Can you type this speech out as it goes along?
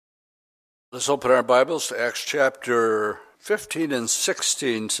Let's open our Bibles to Acts chapter 15 and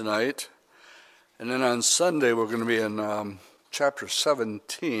 16 tonight. And then on Sunday, we're going to be in chapter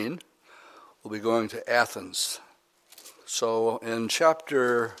 17. We'll be going to Athens. So in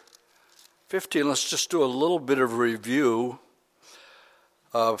chapter 15, let's just do a little bit of review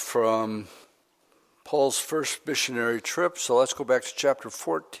from Paul's first missionary trip. So let's go back to chapter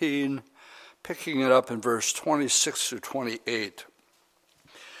 14, picking it up in verse 26 through 28.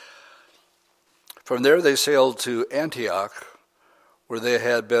 From there they sailed to Antioch, where they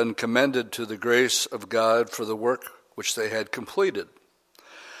had been commended to the grace of God for the work which they had completed.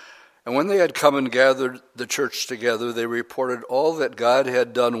 And when they had come and gathered the church together, they reported all that God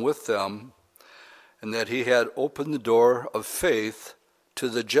had done with them, and that he had opened the door of faith to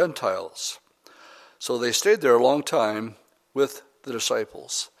the Gentiles. So they stayed there a long time with the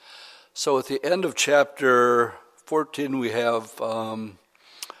disciples. So at the end of chapter 14, we have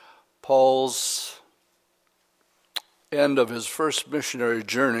Paul's end of his first missionary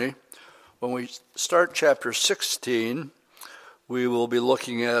journey. When we start chapter 16, we will be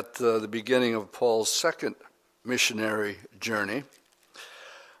looking at the beginning of Paul's second missionary journey.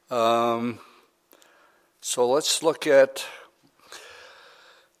 So let's look at,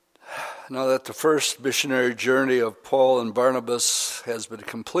 now that the first missionary journey of Paul and Barnabas has been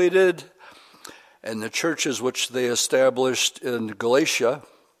completed, and the churches which they established in Galatia,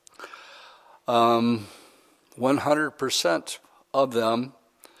 100% of them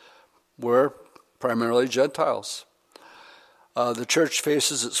were primarily Gentiles. The church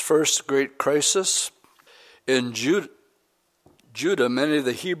faces its first great crisis. In Judah, many of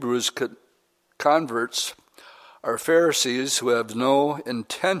the Hebrews converts are Pharisees who have no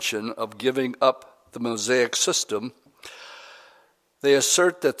intention of giving up the Mosaic system. They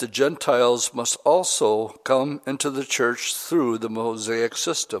assert that the Gentiles must also come into the church through the Mosaic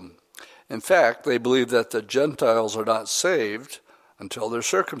system. In fact, they believe that the Gentiles are not saved until they're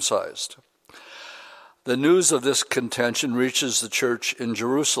circumcised. The news of this contention reaches the church in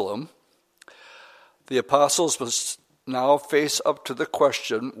Jerusalem. The apostles must now face up to the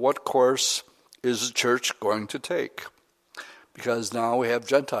question, what course is the church going to take? Because now we have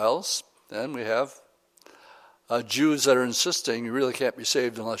Gentiles, and we have Jews that are insisting you really can't be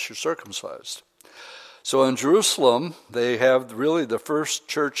saved unless you're circumcised. So in Jerusalem, they have really the first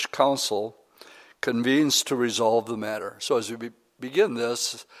church council convenes to resolve the matter. So as we begin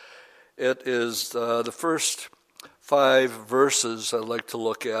this, it is the first 5 verses I'd like to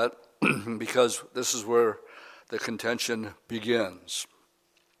look at because this is where the contention begins.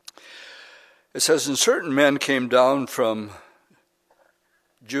 It says, "And certain men came down from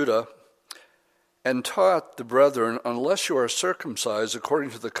Judah and taught the brethren, unless you are circumcised according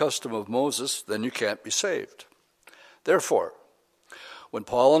to the custom of Moses, then you can't be saved. Therefore, when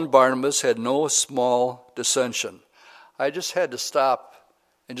Paul and Barnabas had no small dissension," I just had to stop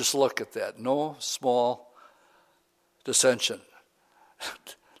and just look at that. No small dissension.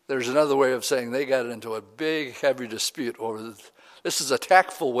 There's another way of saying they got into a big, heavy dispute over this is a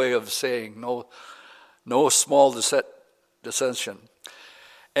tactful way of saying no small dissension.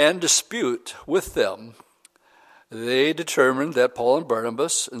 And dispute with them, they determined that Paul and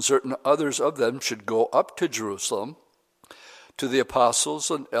Barnabas and certain others of them should go up to Jerusalem to the apostles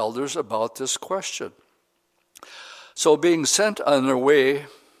and elders about this question. So being sent on their way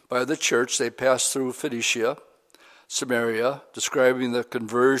by the church, they passed through Phoenicia, Samaria, describing the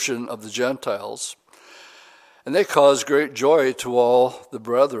conversion of the Gentiles. And they caused great joy to all the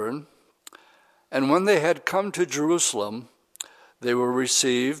brethren. And when they had come to Jerusalem, they were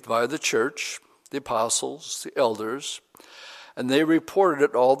received by the church, the apostles, the elders, and they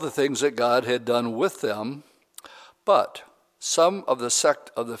reported all the things that God had done with them. But some of the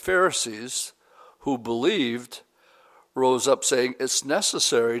sect of the Pharisees who believed rose up saying, it's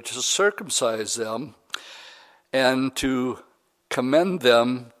necessary to circumcise them and to commend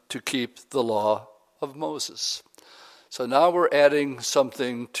them to keep the law of Moses. So now we're adding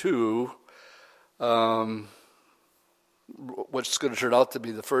something to what's going to turn out to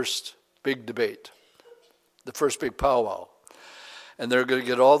be the first big debate, the first big powwow. And they're going to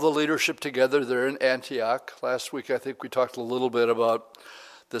get all the leadership together. They're in Antioch. Last week, I think we talked a little bit about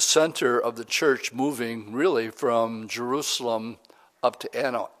the center of the church moving really from Jerusalem up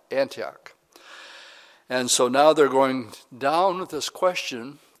to Antioch. And so now they're going down with this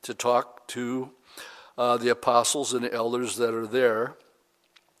question to talk to the apostles and the elders that are there.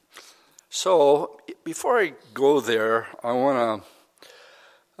 So before I go there, I want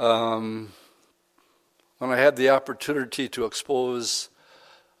to, when I had the opportunity to expose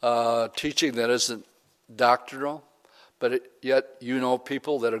teaching that isn't doctrinal, but yet you know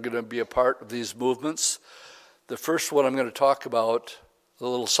people that are going to be a part of these movements. The first one I'm going to talk about, a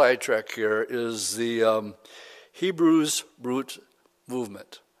little sidetrack here, is the Hebrews Root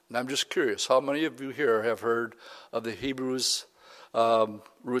Movement. And I'm just curious, how many of you here have heard of the Hebrews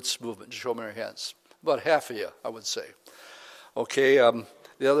Roots Movement? Show me your hands. About half of you, I would say. Okay,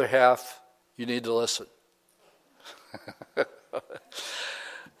 the other half, you need to listen.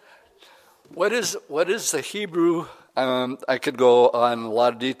 What is the Hebrew? I could go on a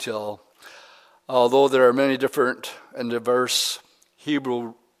lot of detail. Although there are many different and diverse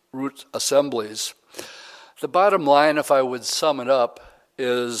Hebrew root assemblies, the bottom line, if I would sum it up,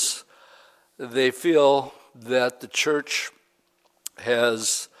 is they feel that the church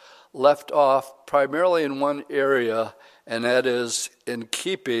has left off primarily in one area, and that is in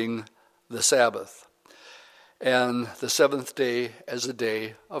keeping the Sabbath and the seventh day as a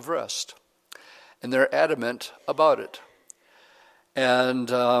day of rest. And they're adamant about it. And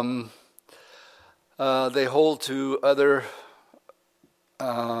they hold to other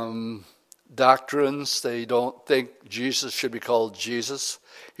doctrines. They don't think Jesus should be called Jesus.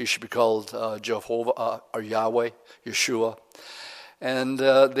 He should be called Jehovah or Yahweh, Yeshua. And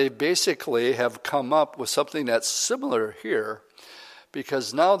they basically have come up with something that's similar here,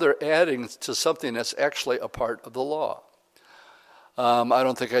 because now they're adding to something that's actually a part of the law. I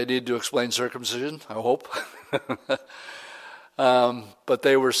don't think I need to explain circumcision, I hope. But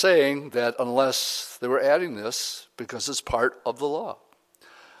they were saying that unless they were adding this because it's part of the law,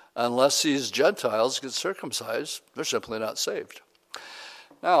 unless these Gentiles get circumcised, they're simply not saved.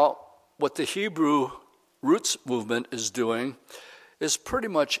 Now, what the Hebrew Roots Movement is doing is pretty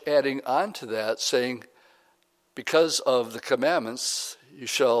much adding on to that, saying, because of the commandments, you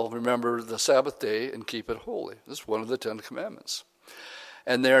shall remember the Sabbath day and keep it holy. This is one of the 10 commandments.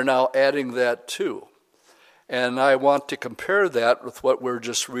 And they're now adding that too. And I want to compare that with what we're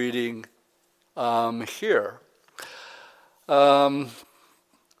just reading here. Along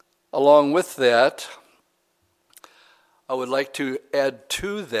with that, I would like to add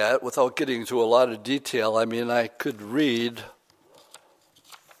to that, without getting into a lot of detail. I mean, I could read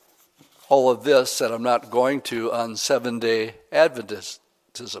all of this that I'm not going to on Seventh-day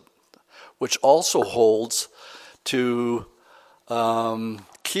Adventism, which also holds to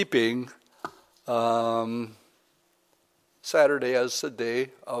keeping Saturday as the day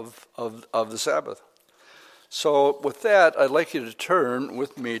of the Sabbath. So with that, I'd like you to turn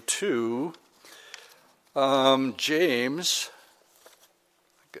with me to James.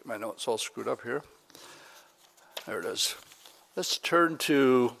 Get my notes all screwed up here. There it is. Let's turn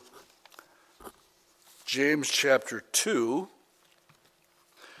to James chapter 2.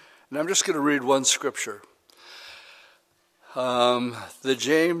 And I'm just going to read one scripture. The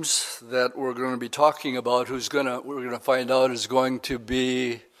James that we're going to be talking about, we're going to find out is going to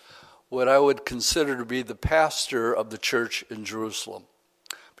be what I would consider to be the pastor of the church in Jerusalem,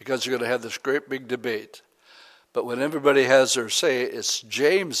 because you're going to have this great big debate. But when everybody has their say, it's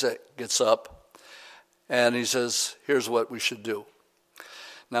James that gets up and he says, here's what we should do.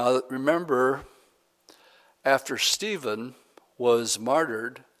 Now remember, after Stephen was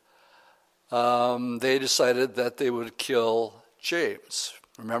martyred, they decided that they would kill James.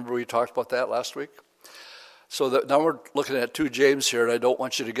 Remember we talked about that last week? So now we're looking at 2 James here, and I don't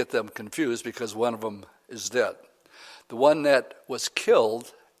want you to get them confused because one of them is dead. The one that was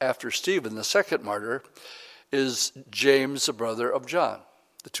killed after Stephen, the second martyr, is James, the brother of John,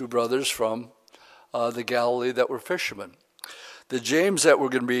 the 2 brothers from the Galilee that were fishermen. The James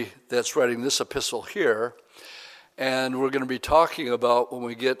that's writing this epistle here, and we're going to be talking about when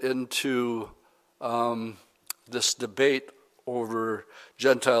we get into this debate over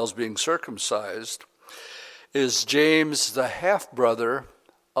Gentiles being circumcised, is James, the half-brother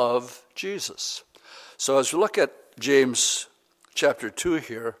of Jesus. So as we look at James chapter 2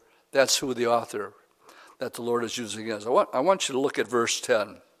 here, that's who the author that the Lord is using is. I want you to look at verse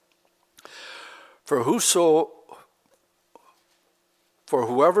 10. For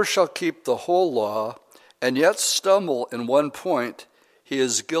whoever shall keep the whole law and yet stumble in one point, he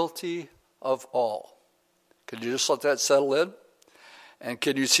is guilty of all. Can you just let that settle in? And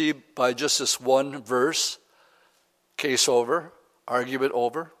can you see by just this one verse, case over, argument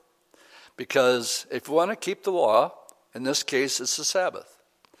over? Because if you want to keep the law, in this case it's the Sabbath.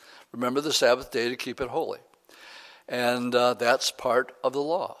 Remember the Sabbath day to keep it holy. And that's part of the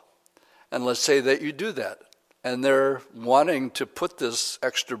law. And let's say that you do that. And they're wanting to put this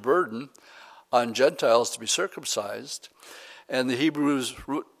extra burden on Gentiles to be circumcised. And the Hebrews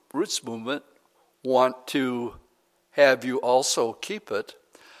Roots Movement want to have you also keep it.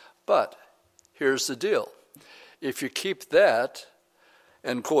 But here's the deal. if you keep that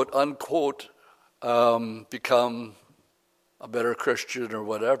and quote unquote become a better Christian or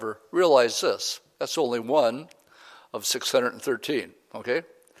whatever, realize this. That's only one of 613, okay?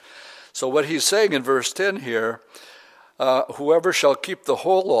 So what he's saying in verse 10 here, whoever shall keep the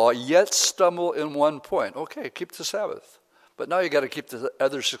whole law, yet stumble in one point. Okay, keep the Sabbath. But now you got to keep the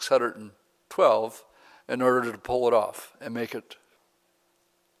other 612 in order to pull it off and make it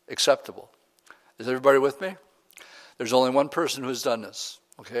acceptable. Is everybody with me? There's only one person who's done this,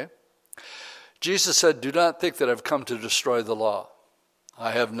 okay? Jesus said, do not think that I've come to destroy the law.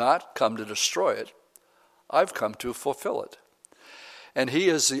 I have not come to destroy it. I've come to fulfill it. And he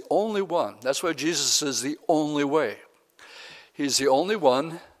is the only one. That's why Jesus is the only way. He's the only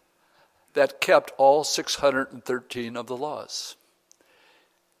one that kept all 613 of the laws.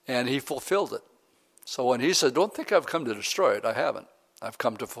 And he fulfilled it. So when he said, don't think I've come to destroy it, I haven't. I've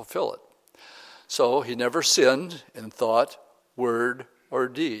come to fulfill it. So he never sinned in thought, word, or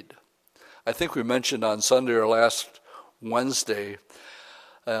deed. I think we mentioned on Sunday or last Wednesday,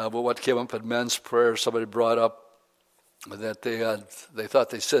 but what came up in men's prayer, somebody brought up that they thought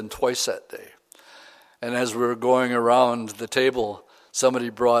they sinned twice that day. And as we were going around the table, somebody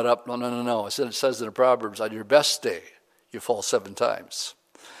brought up, no. It says in the Proverbs, on your best day, you fall 7 times.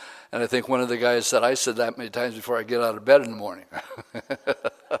 And I think one of the guys said, I said that many times before I get out of bed in the morning.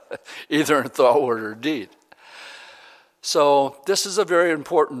 Either in thought, word, or deed. So this is a very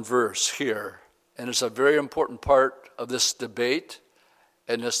important verse here, and it's a very important part of this debate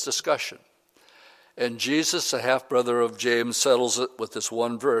and this discussion. And Jesus, the half-brother of James, settles it with this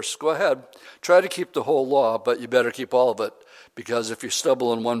one verse. Go ahead, try to keep the whole law, but you better keep all of it, because if you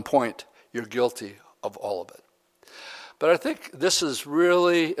stumble in one point, you're guilty of all of it. But I think this is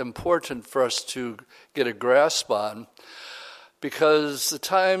really important for us to get a grasp on, because the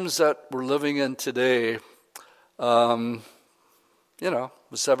times that we're living in today, was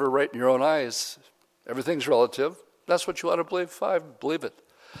ever right in your own eyes. Everything's relative. That's what you want to believe. Fine, believe it.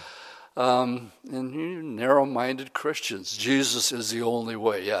 And you narrow-minded Christians, Jesus is the only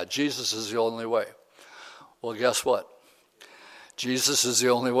way. Yeah, Jesus is the only way. Well, guess what? Jesus is the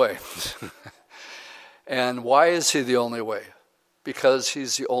only way. And why is he the only way? Because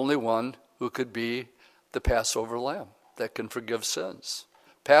he's the only one who could be the Passover lamb that can forgive sins.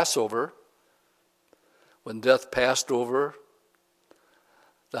 Passover, when death passed over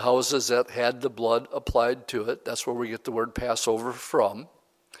the houses that had the blood applied to it, that's where we get the word Passover from,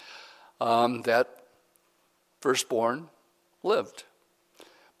 that firstborn lived.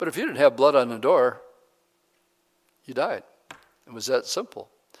 But if you didn't have blood on the door, you died. It was that simple.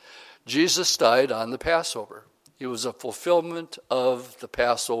 Jesus died on the Passover. He was a fulfillment of the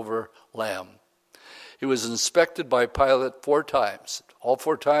Passover lamb. He was inspected by Pilate 4 times. All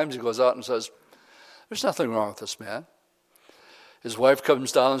 4 times he goes out and says, there's nothing wrong with this man. His wife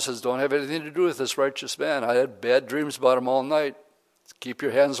comes down and says, don't have anything to do with this righteous man. I had bad dreams about him all night. Keep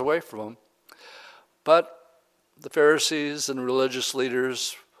your hands away from him. But the Pharisees and religious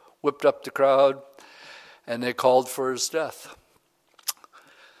leaders whipped up the crowd, and they called for his death.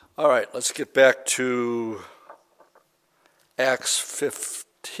 All right, let's get back to Acts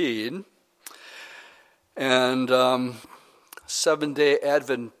 15. And 7-day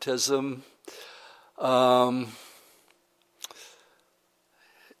Adventism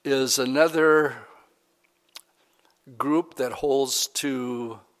is another group that holds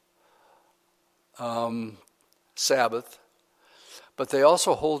to Sabbath, but they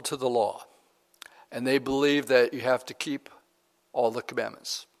also hold to the law. And they believe that you have to keep all the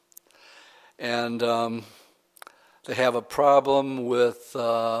commandments. And they have a problem with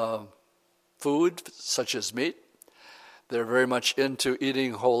food, such as meat. They're very much into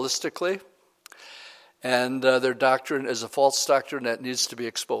eating holistically. And their doctrine is a false doctrine that needs to be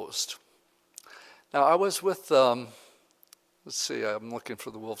exposed. Now, I was with, let's see, I'm looking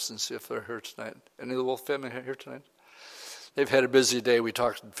for the Wolves and see if they're here tonight. Any of the Wolf family here tonight? They've had a busy day. We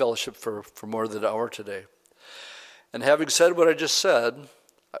talked in fellowship for more than an hour today. And having said what I just said,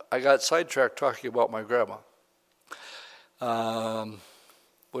 I got sidetracked talking about my grandma.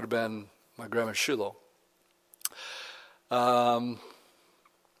 Would have been my grandma Shiloh.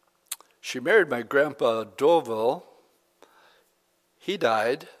 She married my grandpa Doville. He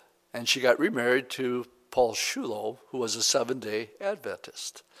died, and she got remarried to Paul Shulo, who was a 7-day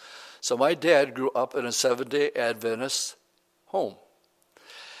Adventist. So my dad grew up in a 7-day Adventist home.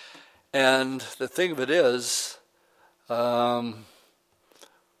 And the thing of it is, right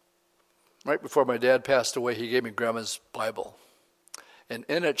before my dad passed away, he gave me Grandma's Bible. And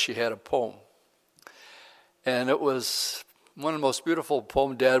in it, she had a poem. And it was one of the most beautiful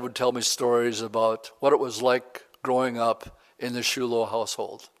poems. Dad would tell me stories about what it was like growing up in the Shulo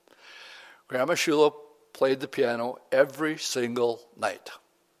household. Grandma Shulo played the piano every single night.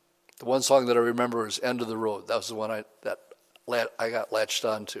 The one song that I remember is End of the Road. That was the one I got latched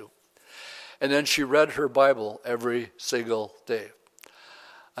onto. And then she read her Bible every single day.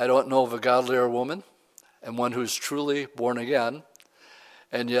 I don't know of a godlier woman and one who's truly born again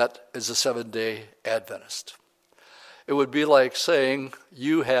and yet is a Seventh-day Adventist. It would be like saying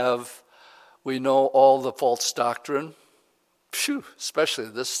we know all the false doctrine, especially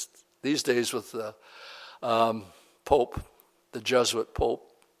these days with the Pope, the Jesuit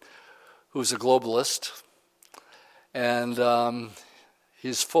Pope, who's a globalist, and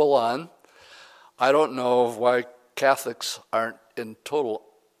he's full on. I don't know why Catholics aren't in total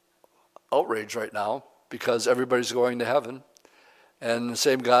outrage right now, because everybody's going to heaven, and the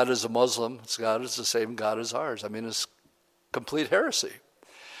same God as a Muslim, God is the same God as ours. I mean, it's complete heresy.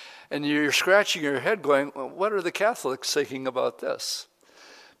 And you're scratching your head going, well, what are the Catholics thinking about this?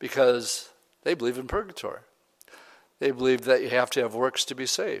 Because they believe in purgatory. They believe that you have to have works to be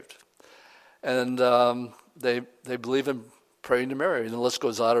saved. And they believe in praying to Mary. And the list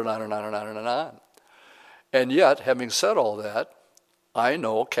goes on and on and on and on and on. And yet, having said all that, I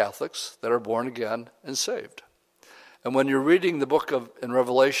know Catholics that are born again and saved. And when you're reading the book in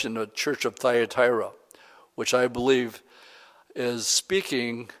Revelation, the Church of Thyatira, which I believe is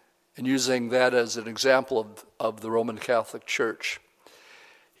speaking and using that as an example of the Roman Catholic Church,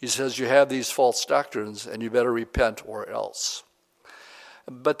 he says you have these false doctrines and you better repent or else.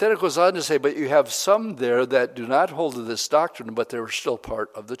 But then it goes on to say, but you have some there that do not hold to this doctrine, but they're still part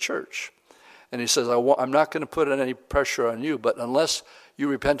of the church. And he says, I'm not going to put any pressure on you, but unless you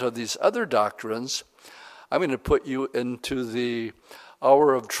repent of these other doctrines, I'm going to put you into the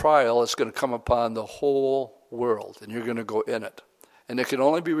hour of trial. It's going to come upon the whole world, and you're going to go in it. And it can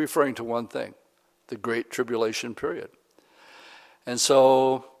only be referring to one thing, the Great Tribulation period. And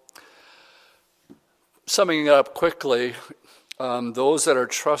so, summing it up quickly, those that are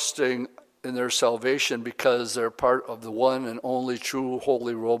trusting in their salvation because they're part of the one and only true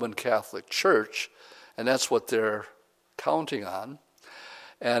Holy Roman Catholic Church, and that's what they're counting on,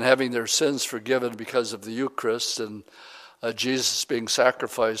 and having their sins forgiven because of the Eucharist and Jesus being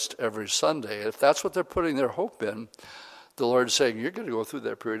sacrificed every Sunday, if that's what they're putting their hope in, the Lord's saying, you're going to go through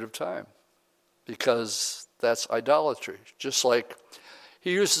that period of time because that's idolatry. Just like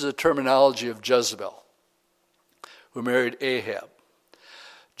he uses the terminology of Jezebel, who married Ahab.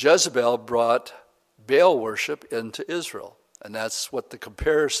 Jezebel brought Baal worship into Israel, and that's what the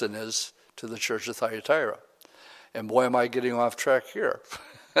comparison is to the Church of Thyatira. And boy, am I getting off track here.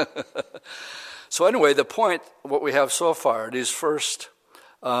 So anyway, the point, what we have so far, these first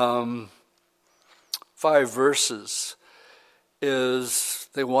 5 verses, is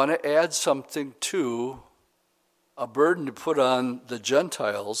they want to add something to a burden to put on the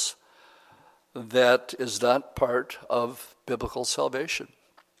Gentiles that is not part of biblical salvation.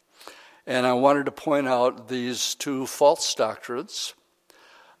 And I wanted to point out these 2 false doctrines,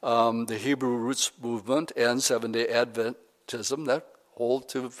 the Hebrew Roots Movement and Seventh-day Adventism, that hold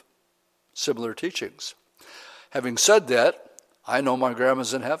to similar teachings. Having said that, I know my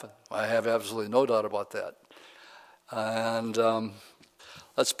grandma's in heaven. I have absolutely no doubt about that. And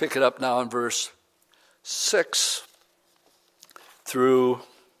let's pick it up now in verse 6 through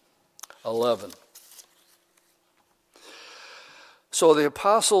 11. So the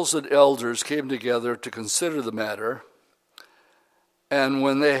apostles and elders came together to consider the matter, and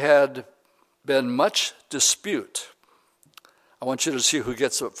when they had been much dispute, I want you to see who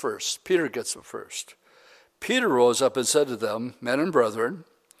gets up first. Peter gets up first. Peter rose up and said to them, men and brethren,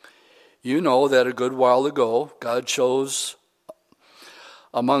 you know that a good while ago God chose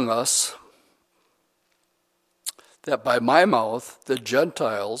among us that by my mouth the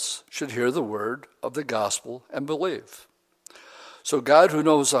Gentiles should hear the word of the gospel and believe. So God, who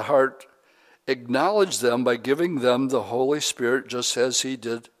knows the heart, acknowledged them by giving them the Holy Spirit just as he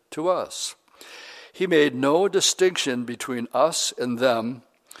did to us. He made no distinction between us and them,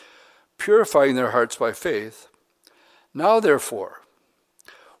 purifying their hearts by faith. Now, therefore,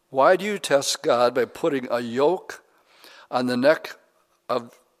 why do you test God by putting a yoke on the neck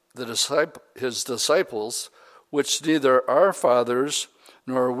of his disciples, which neither our fathers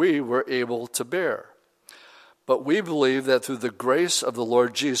nor we were able to bear? But we believe that through the grace of the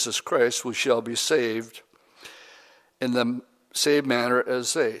Lord Jesus Christ we shall be saved in the same manner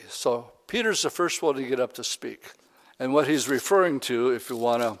as they. So Peter's the first one to get up to speak. And what he's referring to, if you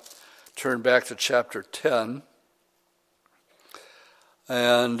want to turn back to chapter 10,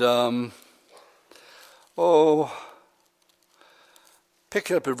 and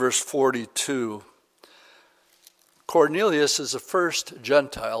pick it up in verse 42. Cornelius is the first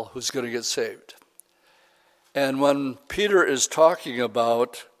Gentile who's going to get saved. And when Peter is talking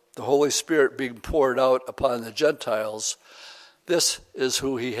about the Holy Spirit being poured out upon the Gentiles, this is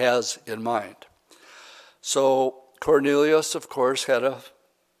who he has in mind. So Cornelius, of course, had an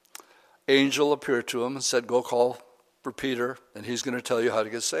angel appear to him and said, go call for Peter, and he's going to tell you how to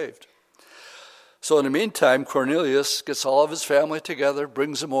get saved. So in the meantime, Cornelius gets all of his family together,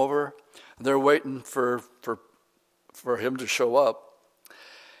 brings them over, and they're waiting for him to show up.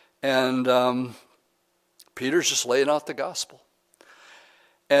 And Peter's just laying out the gospel.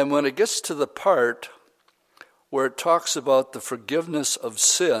 And when it gets to the part where it talks about the forgiveness of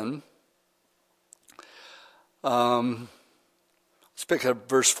sin, let's pick up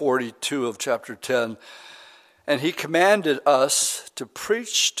verse 42 of chapter 10. And he commanded us to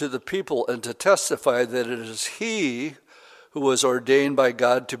preach to the people and to testify that it is he who was ordained by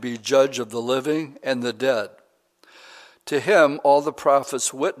God to be judge of the living and the dead. To him all the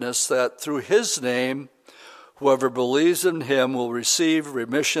prophets witness that through his name whoever believes in him will receive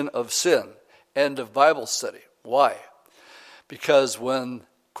remission of sin. End of Bible study. Why? Because when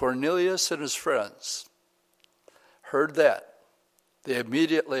Cornelius and his friends heard that, they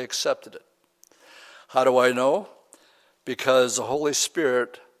immediately accepted it. How do I know? Because the Holy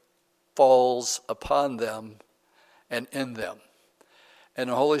Spirit falls upon them and in them. And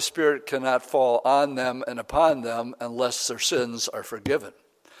the Holy Spirit cannot fall on them and upon them unless their sins are forgiven.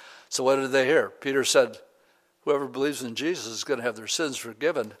 So what did they hear? Peter said, whoever believes in Jesus is going to have their sins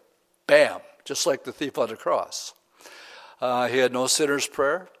forgiven. Bam, just like the thief on the cross. He had no sinner's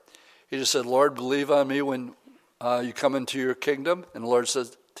prayer. He just said, Lord, believe on me when you come into your kingdom. And the Lord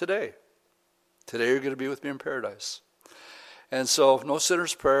says, today you're going to be with me in paradise. And so no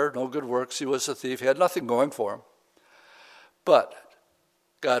sinner's prayer, no good works. He was a thief. He had nothing going for him. But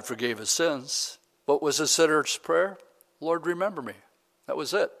God forgave his sins. What was his sinner's prayer? Lord, remember me. That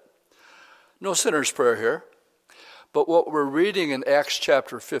was it. No sinner's prayer here. But what we're reading in Acts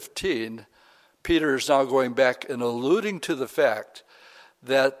chapter 15, Peter is now going back and alluding to the fact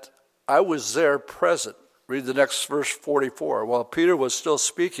that I was there present. Read the next verse 44. While Peter was still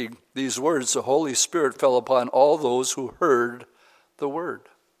speaking these words, the Holy Spirit fell upon all those who heard the word.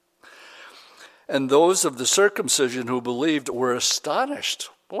 And those of the circumcision who believed were astonished.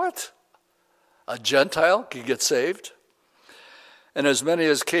 What? A Gentile can get saved? And as many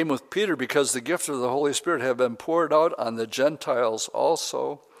as came with Peter, because the gift of the Holy Spirit had been poured out on the Gentiles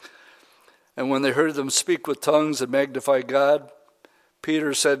also. And when they heard them speak with tongues and magnify God,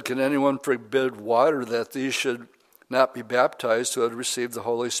 Peter said, can anyone forbid water that these should not be baptized who had received the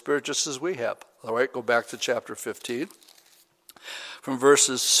Holy Spirit just as we have? All right, go back to chapter 15. From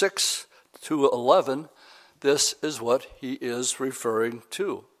verses 6 to 11, this is what he is referring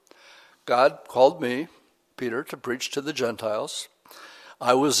to. God called me, Peter, to preach to the Gentiles.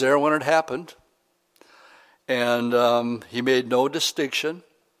 I was there when it happened. And he made no distinction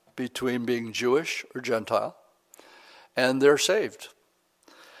between being Jewish or Gentile. And they're saved.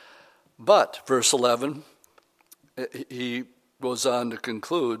 But, verse 11, he goes on to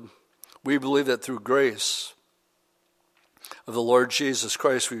conclude, we believe that through grace of the Lord Jesus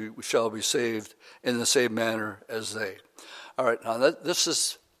Christ we shall be saved in the same manner as they. All right, now this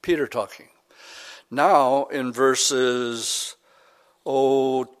is Peter talking. Now, in verses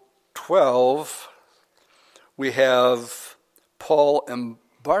 12, we have Paul and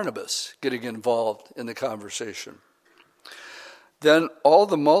Barnabas getting involved in the conversation. Then all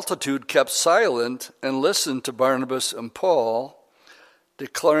the multitude kept silent and listened to Barnabas and Paul,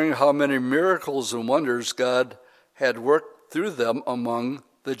 declaring how many miracles and wonders God had worked through them among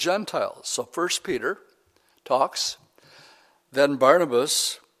the Gentiles. So first Peter talks, then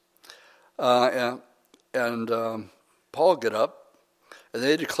Barnabas and Paul get up, and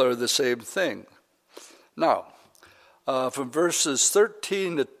they declare the same thing. Now, from verses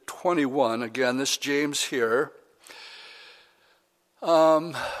 13 to 21, again, this James here,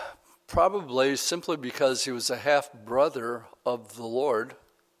 probably simply because he was a half-brother of the Lord.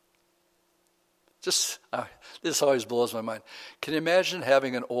 This always blows my mind. Can you imagine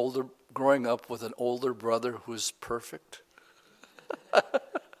growing up with an older brother who's perfect?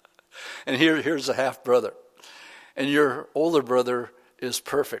 And here's a half-brother. And your older brother is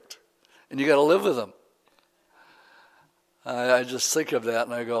perfect. And you got to live with him. I just think of that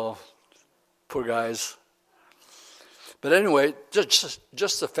and I go, poor guys. But anyway,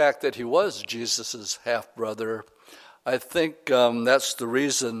 just the fact that he was Jesus' half-brother, I think that's the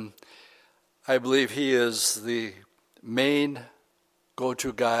reason I believe he is the main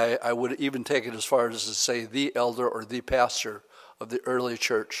go-to guy. I would even take it as far as to say the elder or the pastor of the early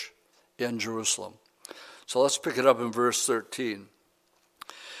church in Jerusalem. So let's pick it up in verse 13.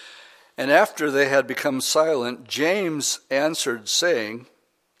 And after they had become silent, James answered, saying,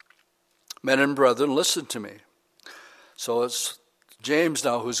 Men and brethren, listen to me. So it's James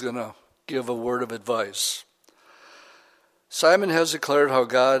now who's going to give a word of advice. Simon has declared how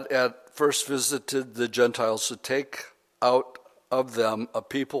God at first visited the Gentiles to take out of them a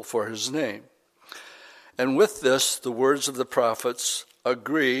people for his name. And with this, the words of the prophets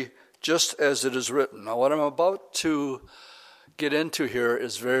agree, just as it is written. Now, what I'm about to get into here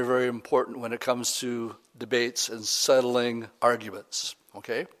is very, very important when it comes to debates and settling arguments.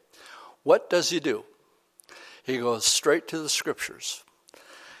 Okay? What does he do? He goes straight to the scriptures.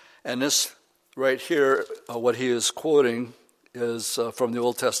 And this right here, what he is quoting is from the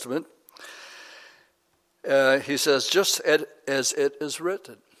Old Testament. He says, just as it is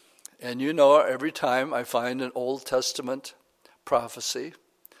written. And you know, every time I find an Old Testament prophecy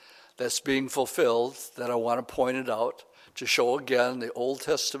that's being fulfilled, that I want to point it out to show again the Old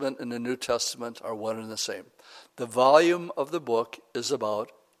Testament and the New Testament are one and the same. The volume of the book is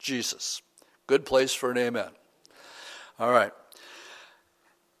about Jesus. Good place for an amen. All right.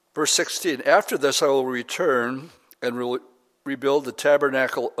 Verse 16, after this I will return and rebuild the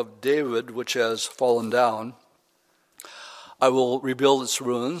tabernacle of David, which has fallen down. I will rebuild its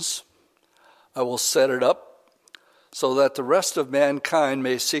ruins. I will set it up so that the rest of mankind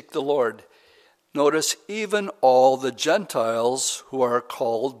may seek the Lord. Notice, even all the Gentiles who are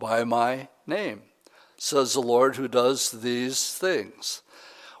called by my name, says the Lord who does these things.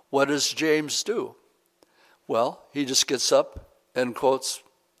 What does James do? Well, he just gets up and quotes,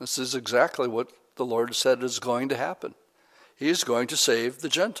 this is exactly what the Lord said is going to happen. He is going to save the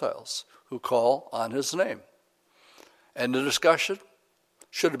Gentiles who call on his name. End of discussion.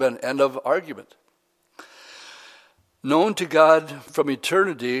 Should have been end of argument. Known to God from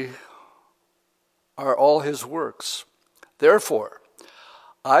eternity are all his works. Therefore,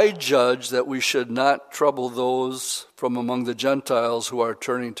 I judge that we should not trouble those from among the Gentiles who are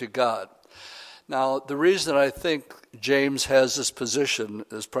turning to God. Now, the reason I think James has this position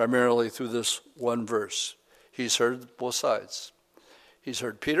is primarily through this one verse. He's heard both sides. He's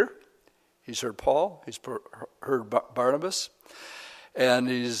heard Peter, he's heard Paul, he's heard Barnabas, and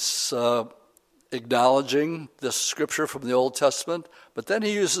he's acknowledging this scripture from the Old Testament, but then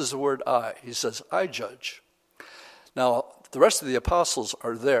he uses the word I. He says, I judge. Now, the rest of the apostles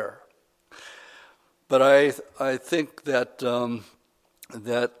are there, but I think that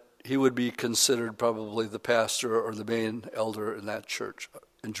that he would be considered probably the pastor or the main elder in that church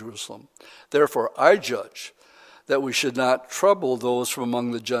in Jerusalem. Therefore, I judge that we should not trouble those from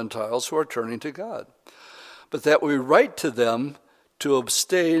among the Gentiles who are turning to God, but that we write to them to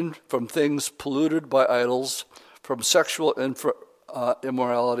abstain from things polluted by idols, from sexual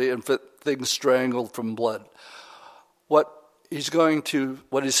immorality, and things strangled from blood. What he's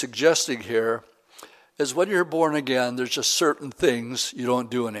suggesting here is when you're born again, there's just certain things you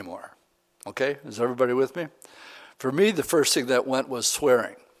don't do anymore. Okay? Is everybody with me? For me, the first thing that went was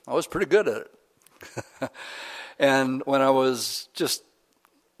swearing. I was pretty good at it. And when I was just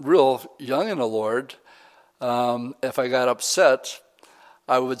real young in the Lord, if I got upset,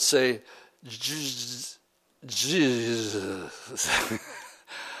 I would say, Jesus.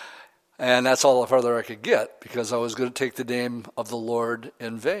 And that's all the further I could get, because I was going to take the name of the Lord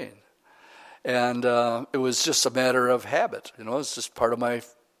in vain. And it was just a matter of habit. It's just part of my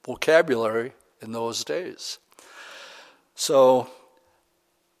vocabulary in those days. So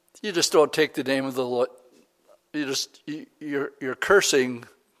you just don't take the name of the Lord. Your cursing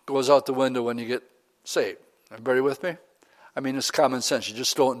goes out the window when you get saved. Everybody with me? I mean, it's common sense. You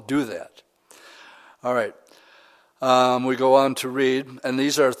just don't do that. All right. We go on to read, and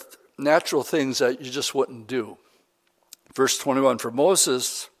these are natural things that you just wouldn't do. Verse 21, for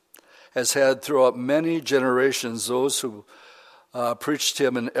Moses has had throughout many generations those who preached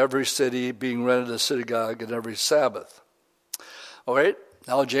him in every city, being read in a synagogue in every Sabbath. All right,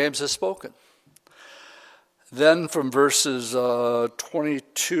 now James has spoken. Then from verses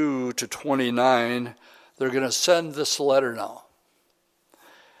 22 to 29, they're going to send this letter now.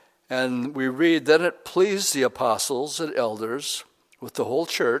 And we read, then it pleased the apostles and elders with the whole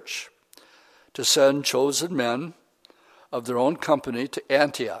church to send chosen men of their own company to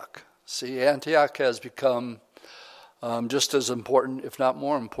Antioch. See, Antioch has become just as important, if not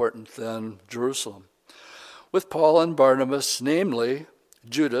more important, than Jerusalem. With Paul and Barnabas, namely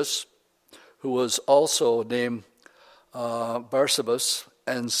Judas, who was also named Barsabas,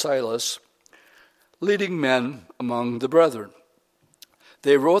 and Silas, leading men among the brethren.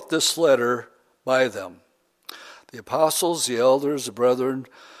 They wrote this letter by them. The apostles, the elders, the brethren,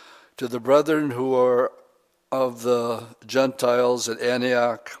 to the brethren who are of the Gentiles at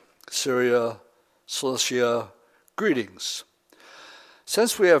Antioch, Syria, Cilicia, greetings.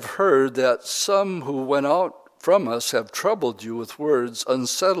 Since we have heard that some who went out from us have troubled you with words,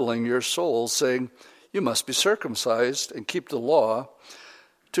 unsettling your souls, saying, you must be circumcised and keep the law,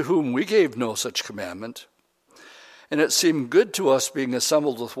 to whom we gave no such commandment. And it seemed good to us, being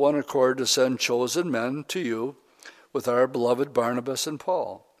assembled with one accord, to send chosen men to you with our beloved Barnabas and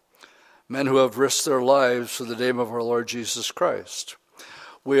Paul, men who have risked their lives for the name of our Lord Jesus Christ.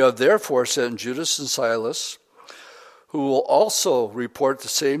 We have therefore sent Judas and Silas, who will also report the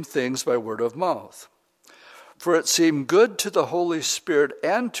same things by word of mouth. For it seemed good to the Holy Spirit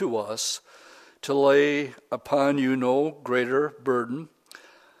and to us to lay upon you no greater burden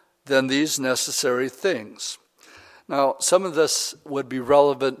than these necessary things. Now, some of this would be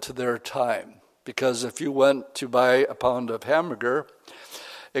relevant to their time, because if you went to buy a pound of hamburger,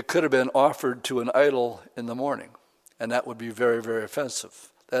 it could have been offered to an idol in the morning, and that would be very, very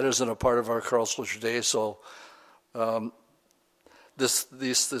offensive. That isn't a part of our culture today, so this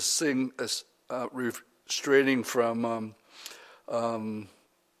thing is restraining from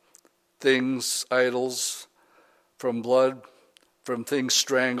things, idols, from blood, from things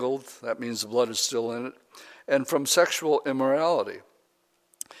strangled, that means the blood is still in it, and from sexual immorality.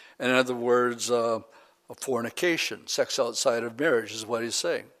 In other words, a fornication, sex outside of marriage is what he's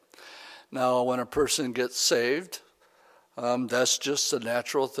saying. Now, when a person gets saved, that's just a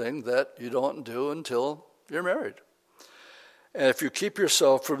natural thing that you don't do until you're married. And if you keep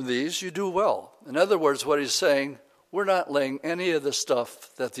yourself from these, you do well. In other words, what he's saying, we're not laying any of the stuff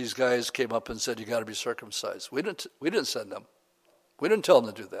that these guys came up and said, you got to be circumcised. We didn't send them. We didn't tell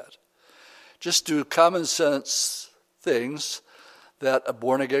them to do that. Just do common sense things that a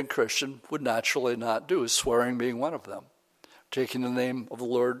born-again Christian would naturally not do, swearing being one of them, taking the name of the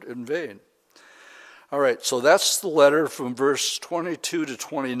Lord in vain. All right, so that's the letter from verse 22 to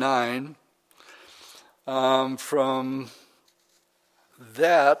 29.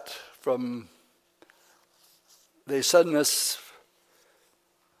 They send this,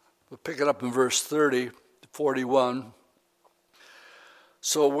 we'll pick it up in verse 30 to 41.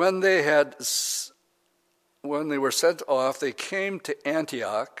 So when they were sent off, they came to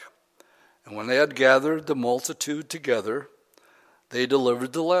Antioch, and when they had gathered the multitude together, they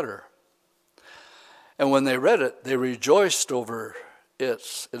delivered the letter. And when they read it, they rejoiced over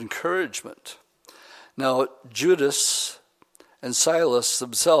its encouragement. Now, Judas and Silas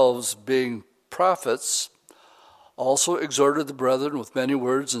themselves, being prophets, also exhorted the brethren with many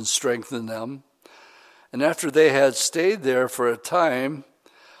words and strengthened them. And after they had stayed there for a time,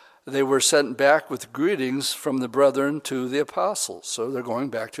 they were sent back with greetings from the brethren to the apostles. So they're going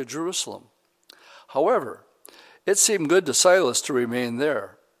back to Jerusalem. However, it seemed good to Silas to remain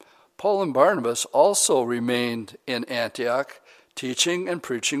there. Paul and Barnabas also remained in Antioch, teaching and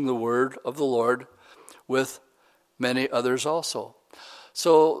preaching the word of the Lord with many others also.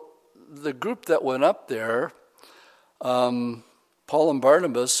 So the group that went up there, Paul and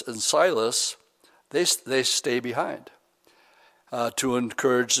Barnabas and Silas, they stay behind to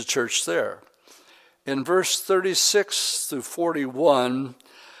encourage the church there. In verse 36 through 41,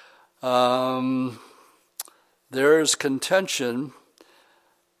 there's contention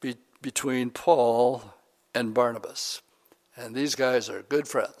between Paul and Barnabas. And these guys are good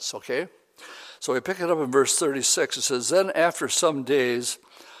friends, okay? So we pick it up in verse 36. It says, Then after some days,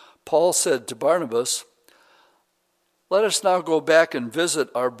 Paul said to Barnabas, Let us now go back and visit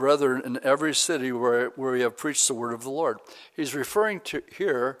our brethren in every city where we have preached the word of the Lord. He's referring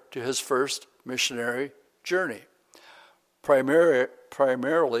here to his first missionary journey,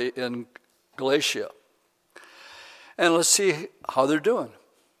 primarily in Galatia. And let's see how they're doing.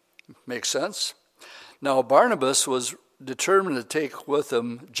 Makes sense? Now, Barnabas was determined to take with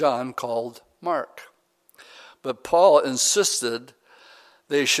him John, called Mark. But Paul insisted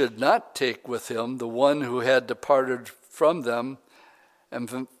they should not take with him the one who had departed from them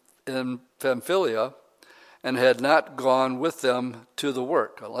in Pamphylia and had not gone with them to the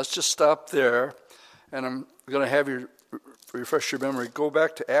work. Now, let's just stop there, and I'm going to have you refresh your memory. Go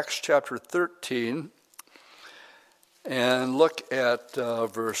back to Acts chapter 13 and look at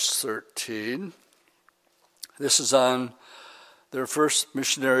verse 13. This is on their first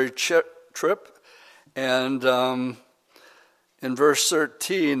missionary trip. And in verse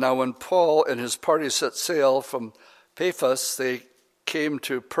 13, now when Paul and his party set sail from Paphos, they came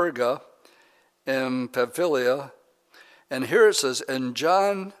to Perga in Pamphylia. And here it says, And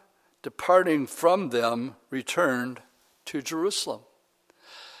John, departing from them, returned to Jerusalem.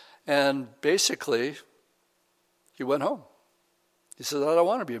 And basically, he went home. He said, I don't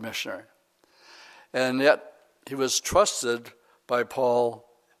want to be a missionary. And yet, he was trusted by Paul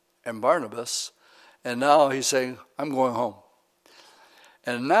and Barnabas, and now he's saying, I'm going home.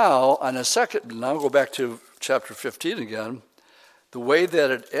 And now, now go back to chapter 15 again. The way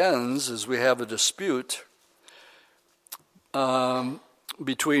that it ends is we have a dispute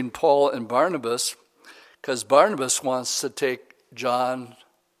between Paul and Barnabas, because Barnabas wants to take John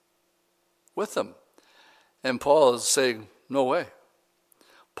with him. And Paul is saying, no way.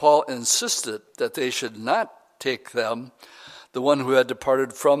 Paul insisted that they should not take them, the one who had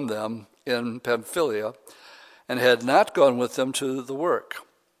departed from them in Pamphylia, and had not gone with them to the work.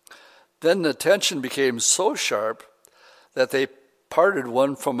 Then the tension became so sharp that they parted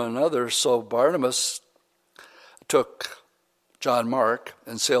one from another, so Barnabas took John Mark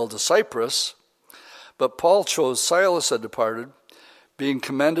and sailed to Cyprus, but Paul chose Silas and departed, being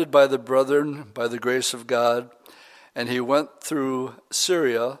commended by the brethren by the grace of God, and he went through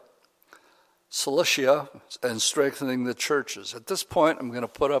Syria, Cilicia, and strengthening the churches. At this point, I'm going to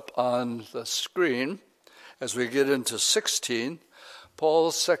put up on the screen, as we get into 16,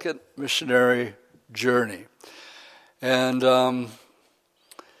 Paul's second missionary journey. And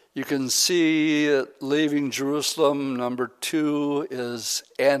you can see it leaving Jerusalem. Number 2 is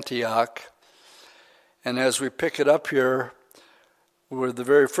Antioch. And as we pick it up here, where the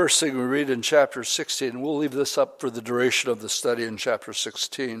very first thing we read in chapter 16, we'll leave this up for the duration of the study in chapter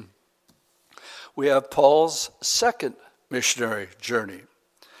 16. We have Paul's second missionary journey.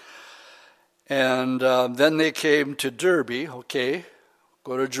 And then they came to Derbe, okay,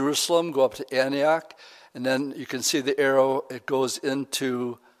 go to Jerusalem, go up to Antioch, and then you can see the arrow, it goes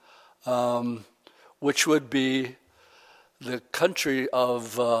into, which would be the country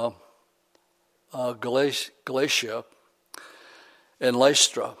of Galatia and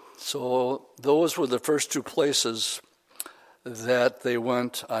Lystra. So those were the first 2 places that they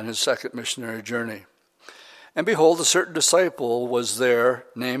went on his second missionary journey. And behold, a certain disciple was there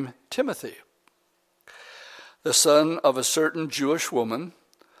named Timothy, the son of a certain Jewish woman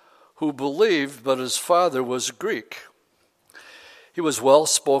who believed, but his father was Greek. He was well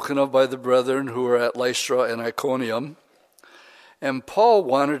spoken of by the brethren who were at Lystra and Iconium, and Paul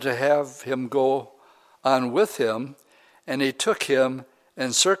wanted to have him go on with him, and he took him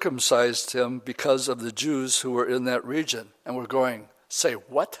and circumcised him because of the Jews who were in that region. And we're going, say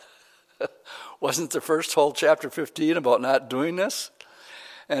what? Wasn't the first whole chapter 15 about not doing this?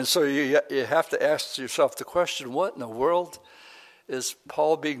 And so you have to ask yourself the question, what in the world? Is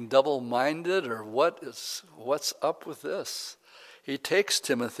Paul being double-minded, or what's up with this? He takes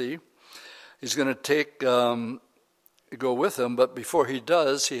Timothy. He's going to go with him, but before he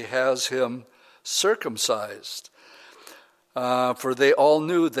does, he has him circumcised. For they all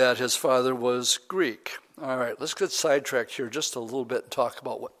knew that his father was Greek. All right, let's get sidetracked here just a little bit and talk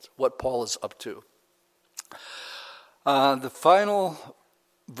about what Paul is up to. The final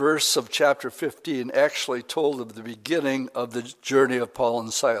verse of chapter 15 actually told of the beginning of the journey of Paul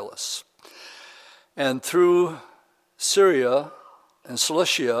and Silas. And through Syria and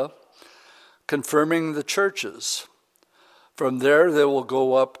Cilicia, confirming the churches. From there, they will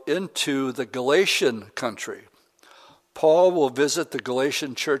go up into the Galatian country. Paul will visit the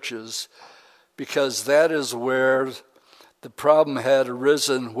Galatian churches because that is where the problem had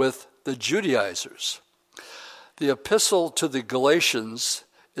arisen with the Judaizers. The epistle to the Galatians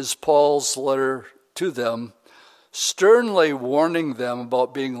is Paul's letter to them, sternly warning them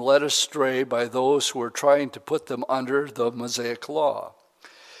about being led astray by those who were trying to put them under the Mosaic law.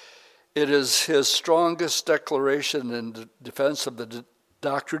 It is his strongest declaration in defense of the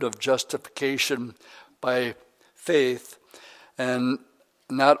doctrine of justification by faith, and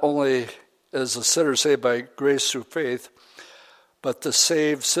not only is the sinner saved by grace through faith, but the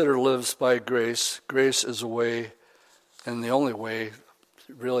saved sinner lives by grace. Grace is a way, and the only way,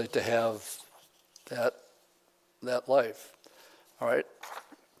 really, to have that life. All right,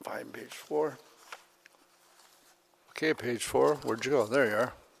 find page 4. Okay, page 4. Where'd you go? There you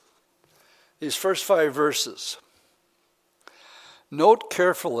are. These first 5 verses. Note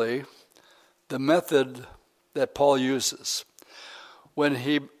carefully the method that Paul uses. When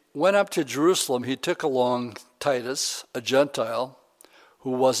he went up to Jerusalem, he took along Titus, a Gentile,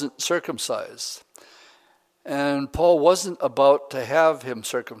 who wasn't circumcised. And Paul wasn't about to have him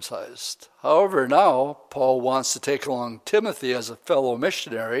circumcised. However, now Paul wants to take along Timothy as a fellow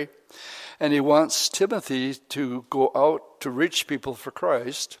missionary, and he wants Timothy to go out to reach people for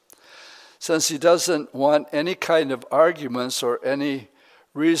Christ. Since he doesn't want any kind of arguments or any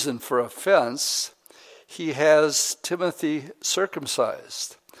reason for offense, he has Timothy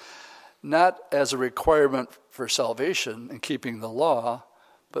circumcised, not as a requirement for salvation and keeping the law,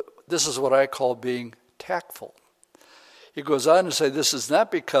 but this is what I call being tactful. He goes on to say this is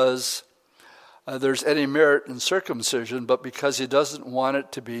not because there's any merit in circumcision, but because he doesn't want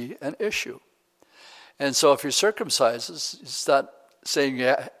it to be an issue. And so if he circumcises, it's not saying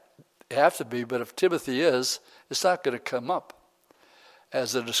you have to be, but if Timothy is, it's not going to come up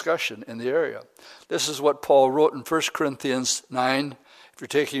as a discussion in the area. This is what Paul wrote in 1 Corinthians 9, if you're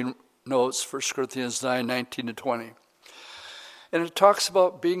taking notes, 1 Corinthians 9, 19 to 20. And it talks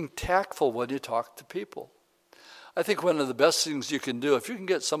about being tactful when you talk to people. I think one of the best things you can do, if you can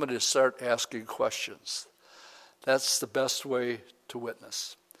get somebody to start asking questions, that's the best way to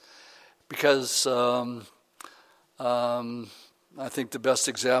witness. Because I think the best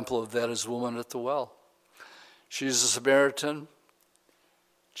example of that is the woman at the well. She's a Samaritan.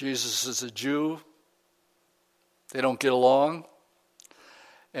 Jesus is a Jew. They don't get along.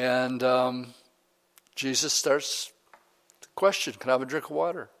 And Jesus starts the question, can I have a drink of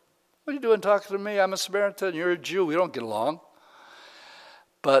water? What are you doing talking to me? I'm a Samaritan. You're a Jew. We don't get along.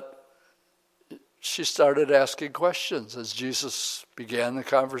 But she started asking questions as Jesus began the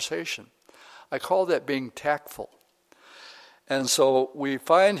conversation. I call that being tactful. And so we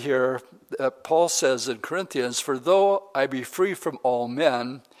find here that Paul says in Corinthians, for though I be free from all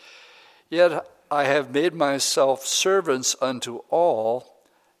men, yet I have made myself servants unto all,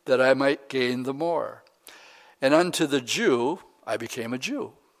 that I might gain the more. And unto the Jew I became a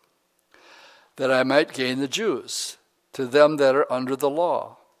Jew, that I might gain the Jews. To them that are under the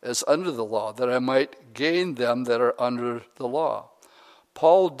law, as under the law, that I might gain them that are under the law.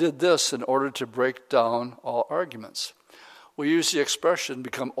 Paul did this in order to break down all arguments. We use the expression,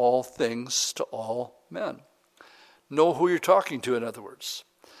 become all things to all men. Know who you're talking to, in other words,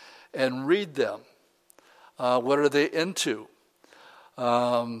 and read them. What are they into?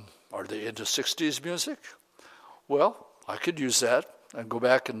 Are they into 60s music? Well, I could use that and go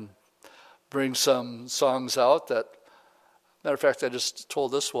back and bring some songs out that, matter of fact, I just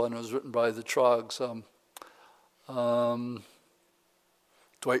told this one, it was written by the Trogs.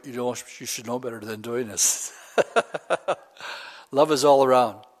 Dwight, you should know better than doing this. Love is all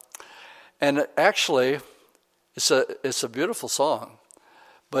around. And actually, it's a beautiful song,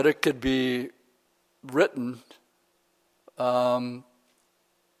 but it could be written as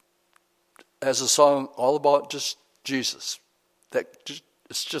a song all about just Jesus.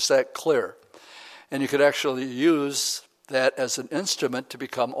 It's just that clear. And you could actually use that as an instrument to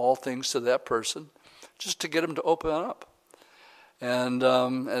become all things to that person, just to get him to open up. And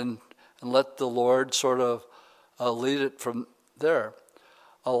let the Lord sort of lead it from there.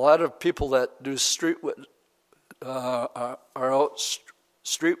 A lot of people that do are out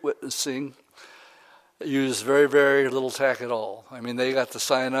street witnessing use very, very little tack at all. I mean, they got to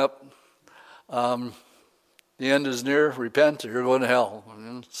sign up. The end is near. Repent, or you're going to hell.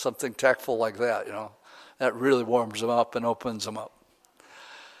 Something tactful like that. That really warms them up and opens them up.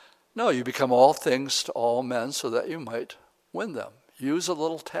 No, you become all things to all men, so that you might win them. Use a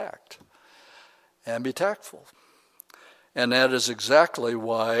little tact and be tactful. And that is exactly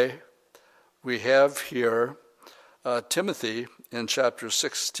why we have here Timothy in chapter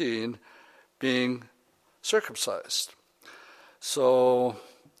 16 being circumcised. So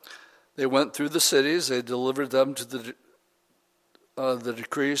they went through the cities, they delivered them to the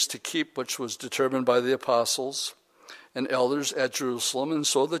decrees to keep, which was determined by the apostles and elders at Jerusalem, and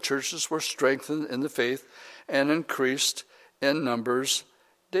so the churches were strengthened in the faith and increased in numbers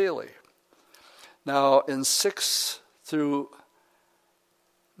daily. Now, in 6 through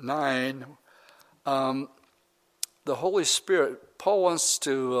 9, the Holy Spirit, Paul wants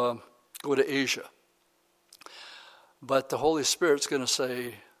to go to Asia, but the Holy Spirit's going to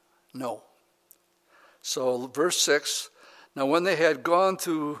say no. So, verse 6, now when they had gone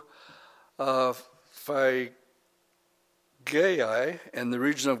through Phrygia and the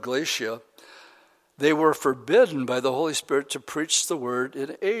region of Galatia, they were forbidden by the Holy Spirit to preach the word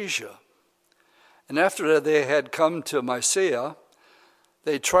in Asia. And after they had come to Mysia,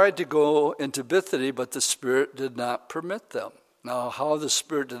 they tried to go into Bithynia, but the Spirit did not permit them. Now, how the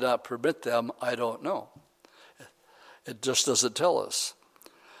Spirit did not permit them, I don't know. It just doesn't tell us.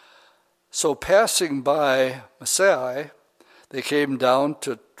 So passing by Mysia, they came down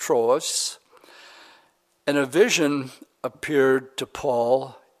to Troas, and a vision appeared to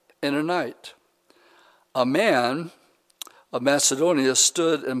Paul in a night. A man of Macedonia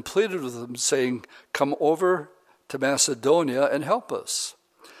stood and pleaded with him, saying, "Come over to Macedonia and help us."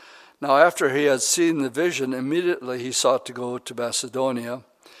 Now, after he had seen the vision, immediately he sought to go to Macedonia,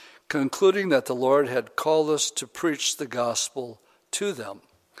 concluding that the Lord had called us to preach the gospel to them.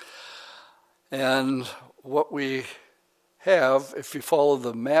 And what we have, if you follow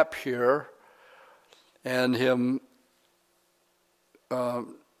the map here, and him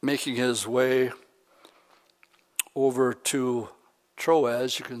making his way over to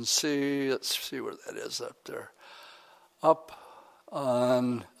Troas. You can see, let's see where that is up there. Up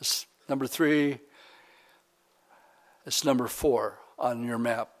on number 3, it's number 4 on your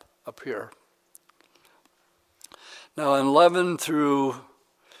map up here. Now in 11 through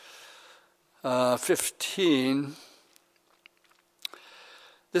 15,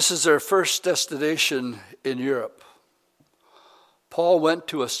 this is their first destination in Europe. Paul went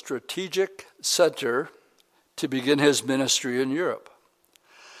to a strategic center to begin his ministry in Europe.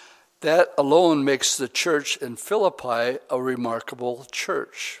 That alone makes the church in Philippi a remarkable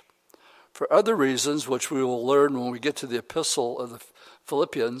church. For other reasons, which we will learn when we get to the epistle of the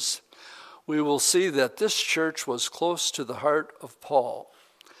Philippians, we will see that this church was close to the heart of Paul.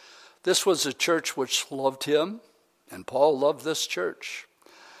 This was a church which loved him, and Paul loved this church.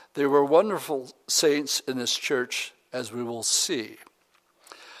 They were wonderful saints in this church, as we will see.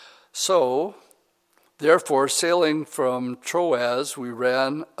 So, therefore, sailing from Troas, we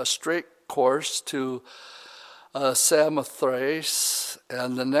ran a straight course to Samothrace,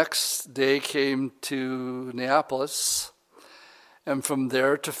 and the next day came to Neapolis, and from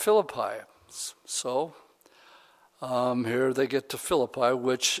there to Philippi. So, here they get to Philippi,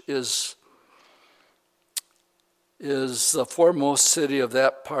 which is the foremost city of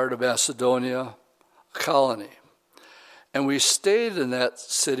that part of Macedonia, a colony. And we stayed in that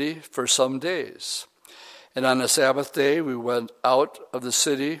city for some days. And on the Sabbath day, we went out of the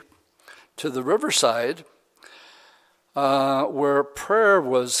city to the riverside, where prayer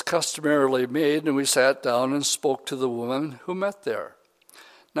was customarily made, and we sat down and spoke to the women who met there.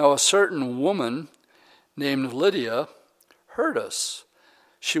 Now a certain woman named Lydia heard us.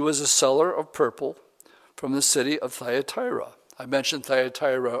 She was a seller of purple from the city of Thyatira. I mentioned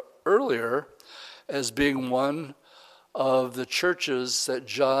Thyatira earlier as being one of the churches that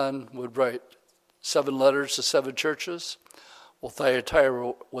John would write 7 letters to 7 churches. Well,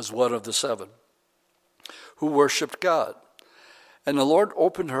 Thyatira was one of the 7 who worshiped God. And the Lord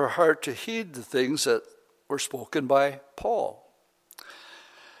opened her heart to heed the things that were spoken by Paul.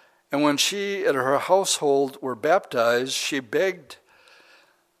 And when she and her household were baptized, she begged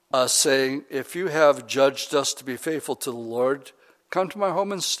us, saying, "If you have judged us to be faithful to the Lord, come to my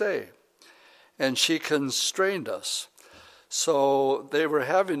home and stay." And she constrained us. So they were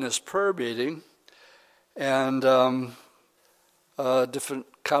having this prayer meeting, and different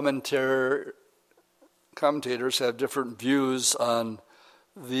commentators have different views on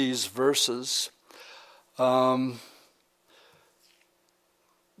these verses.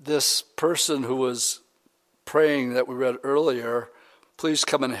 This person who was praying that we read earlier, "Please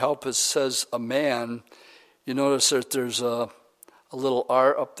come and help us," says a man. You notice that there's a little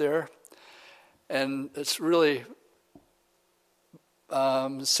R up there, and it's really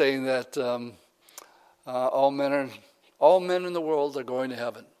saying that all men in the world are going to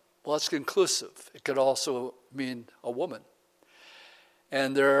heaven. Well, that's conclusive. It could also mean a woman.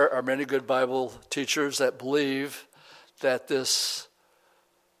 And there are many good Bible teachers that believe that this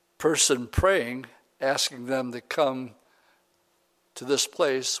person praying, asking them to come to this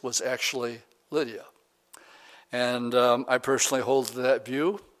place, was actually Lydia. And I personally hold to that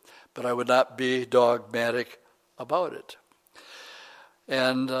view, but I would not be dogmatic about it.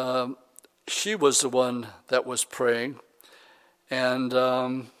 And she was the one that was praying,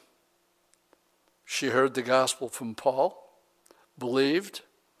 and she heard the gospel from Paul, believed,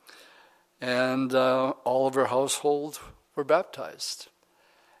 and all of her household were baptized.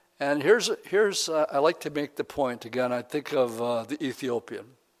 And here's I like to make the point again. I think of the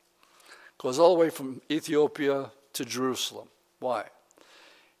Ethiopian. Goes all the way from Ethiopia to Jerusalem. Why?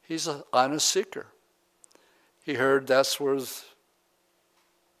 He's an honest seeker. He heard that's where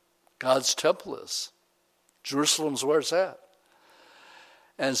God's temple is. Jerusalem's where it's at.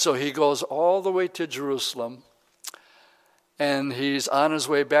 And so he goes all the way to Jerusalem, and he's on his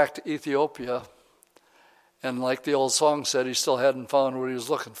way back to Ethiopia. And like the old song said, he still hadn't found what he was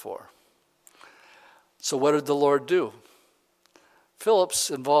looking for. So what did the Lord do? Philip's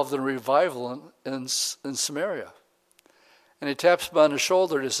involved in a revival in Samaria. And he taps him on the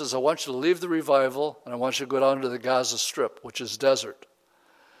shoulder and he says, "I want you to leave the revival and I want you to go down to the Gaza Strip, which is desert."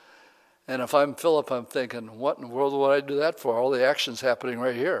 And if I'm Philip, I'm thinking, what in the world would I do that for? All the action's happening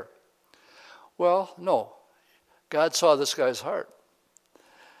right here. Well, no. God saw this guy's heart.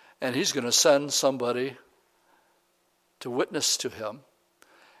 And he's going to send somebody to witness to him.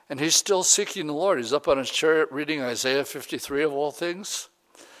 And he's still seeking the Lord. He's up on his chariot reading Isaiah 53 of all things.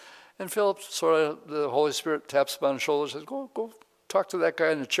 And Philip, sort of, the Holy Spirit taps him on the shoulder and says, go talk to that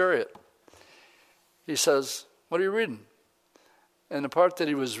guy in the chariot. he says, what are you reading? And the part that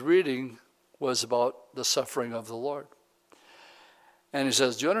he was reading was about the suffering of the Lord. And he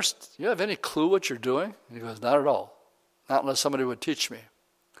says, do you have any clue what you're doing? And he goes, not at all. Not unless somebody would teach me.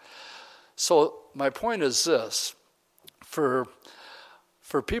 So my point is this. For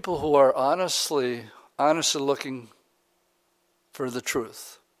people who are honestly looking for the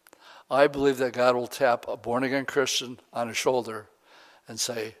truth, I believe that God will tap a born-again Christian on his shoulder and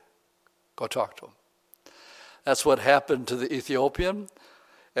say, go talk to him. That's what happened to the Ethiopian,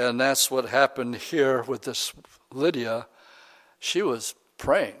 and that's what happened here with this Lydia. She was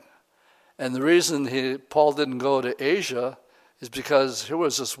praying. And the reason Paul didn't go to Asia is because here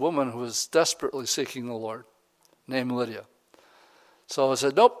was this woman who was desperately seeking the Lord, named Lydia. So I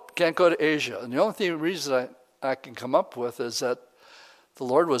said, nope, can't go to Asia. And the only reason I can come up with is that the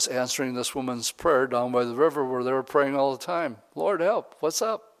Lord was answering this woman's prayer down by the river where they were praying all the time. Lord, help. What's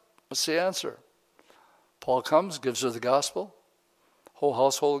up? What's the answer? Paul comes, gives her the gospel. Whole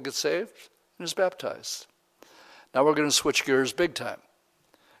household gets saved and is baptized. Now we're going to switch gears big time.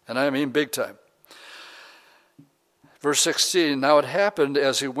 And I mean big time. Verse 16, now it happened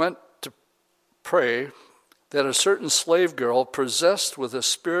as he went to pray that a certain slave girl possessed with a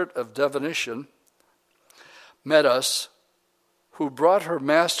spirit of divination met us, who brought her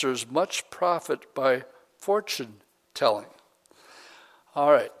masters much profit by fortune telling.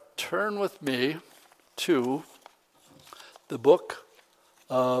 All right, turn with me to the book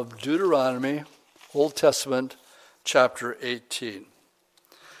of Deuteronomy, Old Testament, chapter 18.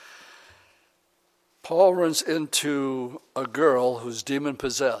 Paul runs into a girl who's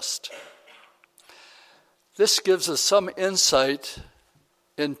demon-possessed. This gives us some insight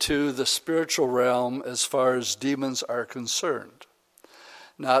into the spiritual realm as far as demons are concerned.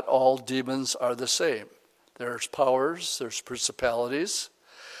 Not all demons are the same. There's powers, there's principalities.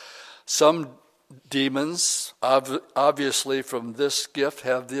 Some demons, obviously from this gift,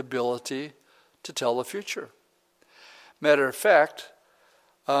 have the ability to tell the future. Matter of fact,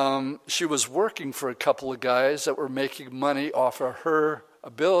 she was working for a couple of guys that were making money off of her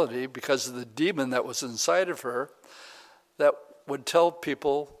ability because of the demon that was inside of her that would tell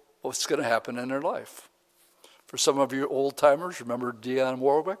people what's going to happen in their life. For some of you old-timers, remember Dionne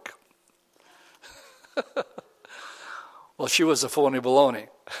Warwick? Well, she was a phony baloney.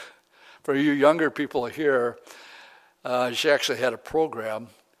 For you younger people here, she actually had a program,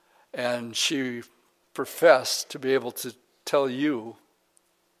 and she professed to be able to tell you,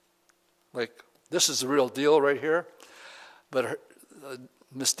 like, this is the real deal right here, but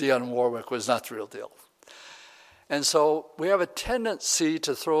Miss Dionne Warwick was not the real deal. And so we have a tendency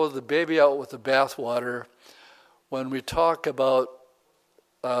to throw the baby out with the bathwater when we talk about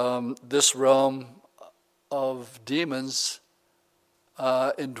this realm of demons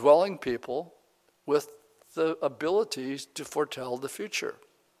indwelling people with the ability to foretell the future.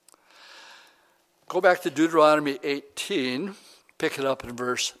 Go back to Deuteronomy 18, pick it up in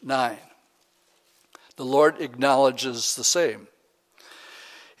verse 9. The Lord acknowledges the same.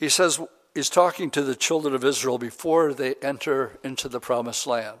 He says, he's talking to the children of Israel before they enter into the promised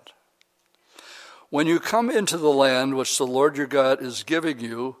land. When you come into the land which the Lord your God is giving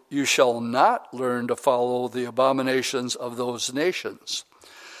you, you shall not learn to follow the abominations of those nations.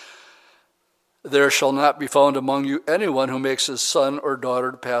 There shall not be found among you anyone who makes his son or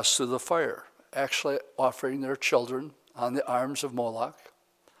daughter to pass through the fire, actually offering their children on the arms of Moloch,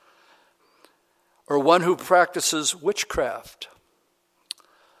 or one who practices witchcraft.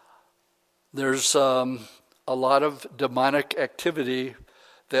 There's a lot of demonic activity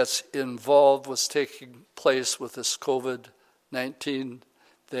that's involved, what's taking place with this COVID-19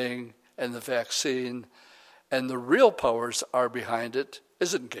 thing and the vaccine. And the real powers are behind it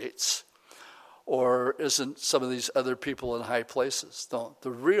isn't Gates or isn't some of these other people in high places. No,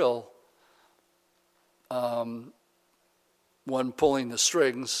 the real one pulling the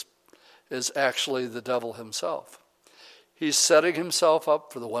strings is actually the devil himself. He's setting himself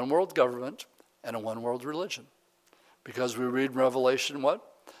up for the one world government and a one world religion. Because we read in Revelation,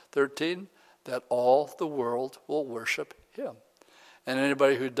 13, that all the world will worship him. And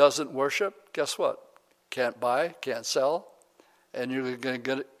anybody who doesn't worship, guess what? Can't buy, can't sell, and you're going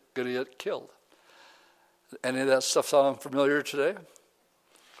to get killed. Any of that stuff sound familiar today?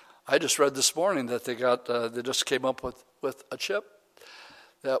 I just read this morning that they just came up with a chip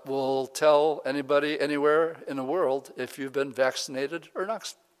that will tell anybody anywhere in the world if you've been vaccinated or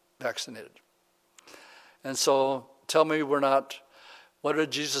not vaccinated. And so tell me we're not, what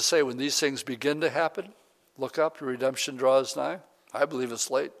did Jesus say? When these things begin to happen, look up, your redemption draws nigh. I believe it's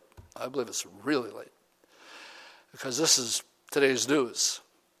late. I believe it's really late. Because this is today's news.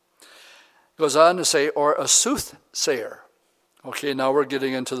 Goes on to say, or a soothsayer. Okay, now we're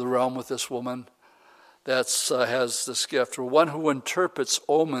getting into the realm with this woman that has this gift. Or one who interprets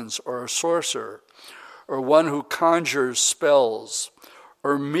omens, or a sorcerer, or one who conjures spells,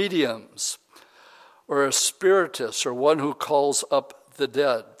 or mediums, or a spiritist, or one who calls up the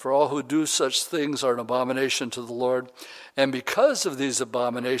dead. For all who do such things are an abomination to the Lord. And because of these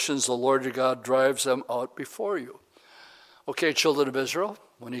abominations, the Lord your God drives them out before you. Okay, children of Israel,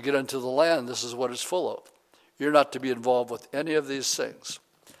 when you get into the land, this is what it's full of. You're not to be involved with any of these things.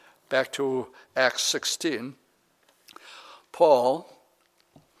 Back to Acts 16. Paul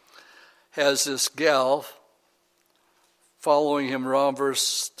has this gal following him around,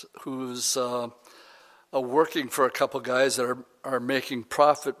 who's working for a couple guys that are making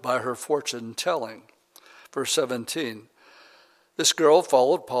profit by her fortune telling. Verse 17. This girl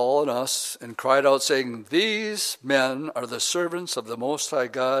followed Paul and us and cried out, saying, "These men are the servants of the Most High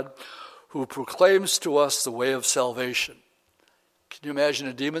God, who proclaims to us the way of salvation." Can you imagine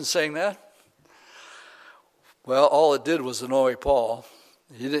a demon saying that? Well, all it did was annoy Paul.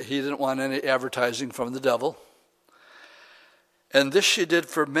 He didn't want any advertising from the devil. And this she did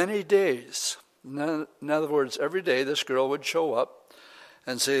for many days. In other words, every day this girl would show up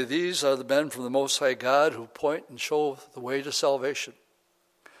and say, "These are the men from the Most High God who point and show the way to salvation."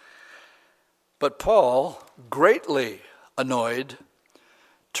 But Paul, greatly annoyed,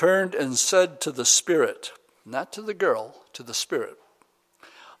 turned and said to the spirit, not to the girl, to the spirit,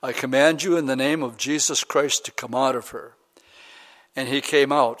 "I command you in the name of Jesus Christ to come out of her." And he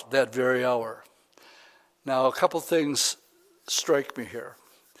came out that very hour. Now, a couple things strike me here.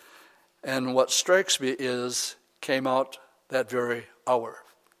 And what strikes me is, came out that very hour.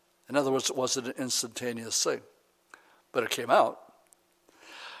 In other words, it wasn't an instantaneous thing, but it came out.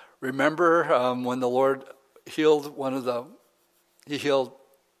 Remember when the Lord healed he healed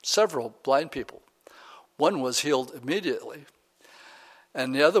several blind people. One was healed immediately.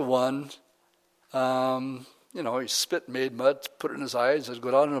 And the other one, he spit, made mud, put it in his eyes, and go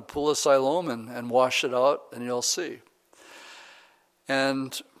down in a pool of Siloam and wash it out, and you'll see.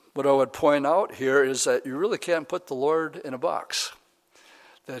 And what I would point out here is that you really can't put the Lord in a box.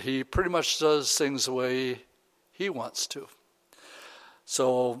 That he pretty much does things the way he wants to.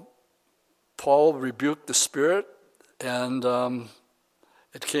 So Paul rebuked the spirit, and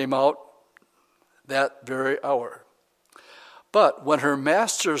it came out that very hour. But when her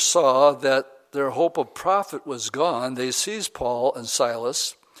masters saw that their hope of profit was gone, they seized Paul and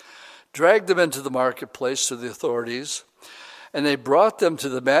Silas, dragged them into the marketplace to the authorities, and they brought them to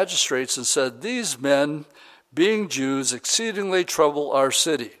the magistrates and said, "These men, being Jews, exceedingly trouble our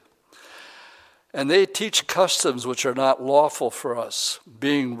city. And they teach customs which are not lawful for us,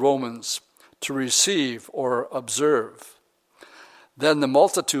 being Romans, to receive or observe." Then the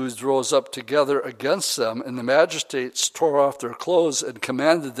multitudes rose up together against them, and the magistrates tore off their clothes and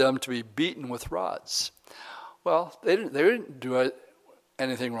commanded them to be beaten with rods. Well, they didn't do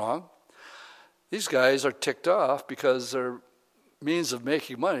anything wrong. These guys are ticked off because their means of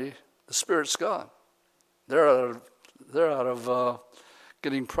making money, the spirit's gone. They're out of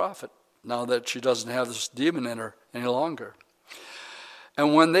getting profit now that she doesn't have this demon in her any longer.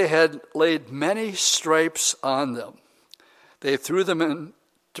 And when they had laid many stripes on them, they threw them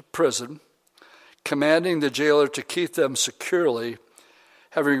into prison, commanding the jailer to keep them securely.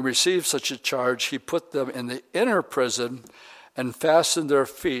 Having received such a charge, he put them in the inner prison and fastened their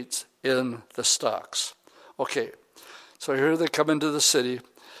feet in the stocks. Okay, so here they come into the city,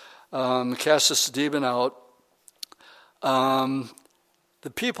 cast this demon out. The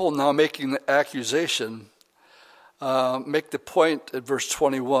people now making the accusation make the point at verse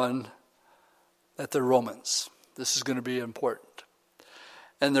 21 that they're Romans. This is going to be important.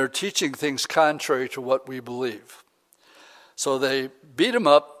 And they're teaching things contrary to what we believe. So they beat him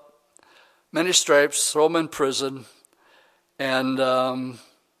up, many stripes, throw him in prison, and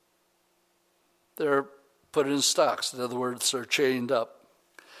they're put in stocks. In other words, they're chained up.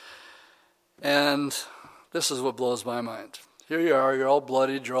 And this is what blows my mind. Here you are, you're all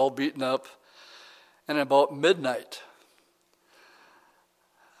bloodied, you're all beaten up, and about midnight,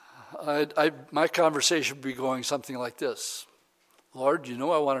 my conversation would be going something like this. "Lord, you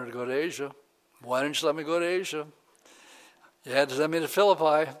know I wanted to go to Asia. Why didn't you let me go to Asia? You had to send me to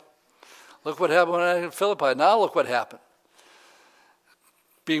Philippi. Look what happened when I got to Philippi. Now look what happened.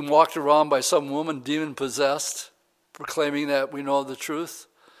 Being walked around by some woman demon-possessed, proclaiming that we know the truth.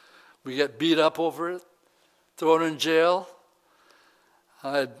 We get beat up over it, thrown in jail.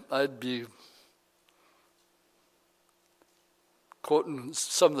 I'd be quoting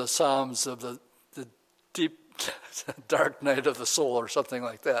some of the Psalms of the deep, dark night of the soul or something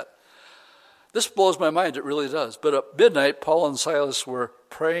like that. This blows my mind, it really does. But at midnight, Paul and Silas were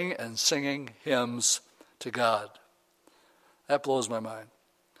praying and singing hymns to God. That blows my mind.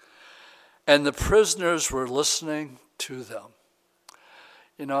 And the prisoners were listening to them.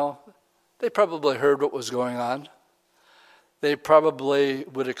 You know, they probably heard what was going on. They probably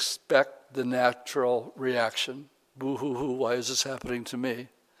would expect the natural reaction. Boo-hoo-hoo, why is this happening to me?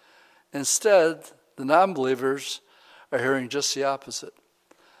 Instead, the non-believers are hearing just the opposite.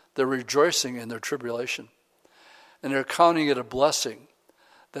 They're rejoicing in their tribulation. And they're counting it a blessing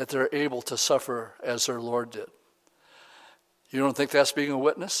that they're able to suffer as their Lord did. You don't think that's being a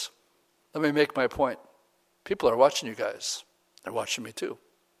witness? Let me make my point. People are watching you guys. They're watching me too.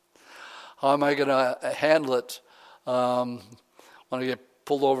 How am I going to handle it when I get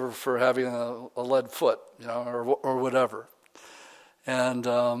pulled over for having a lead foot, you know, or whatever, and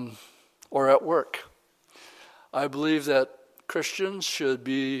or at work? I believe that Christians should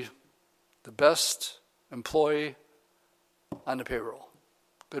be the best employee on the payroll.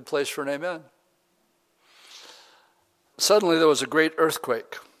 Good place for an amen. Suddenly there was a great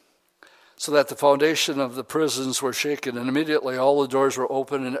earthquake, so that the foundation of the prisons were shaken, and immediately all the doors were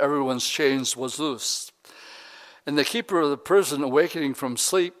open and everyone's chains was loosed. And the keeper of the prison, awakening from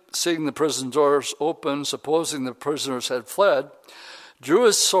sleep, seeing the prison doors open, supposing the prisoners had fled, drew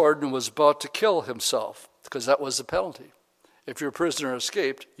his sword and was about to kill himself, because that was the penalty. If your prisoner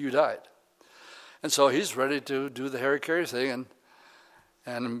escaped, you died. And so he's ready to do the Harry Carey thing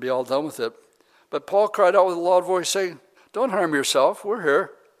and be all done with it. But Paul cried out with a loud voice, saying, "Don't harm yourself, we're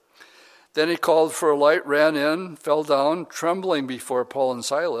here." Then he called for a light, ran in, fell down, trembling before Paul and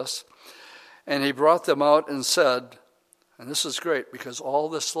Silas. And he brought them out and said, and this is great because all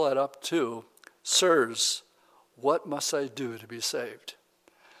this led up to, "Sirs, what must I do to be saved?"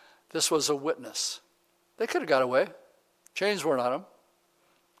 This was a witness. They could have got away. Chains weren't on them.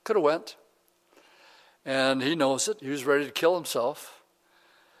 Could have went. And he knows it. He was ready to kill himself.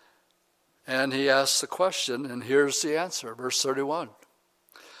 And he asks the question, and here's the answer, verse 31.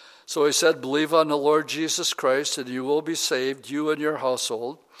 So he said, "Believe on the Lord Jesus Christ, and you will be saved, you and your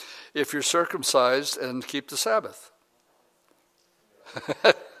household, if you're circumcised and keep the Sabbath."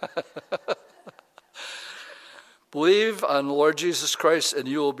 Believe on the Lord Jesus Christ, and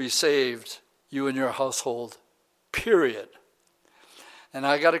you will be saved, you and your household, period. And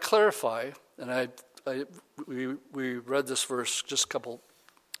I got to clarify, and we read this verse just a couple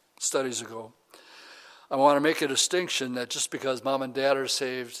studies ago. I want to make a distinction that just because mom and dad are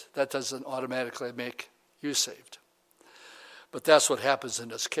saved, that doesn't automatically make you saved. But that's what happens in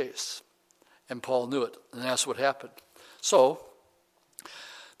this case. And Paul knew it, and that's what happened. So,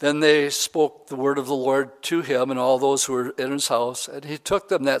 then they spoke the word of the Lord to him and all those who were in his house, and he took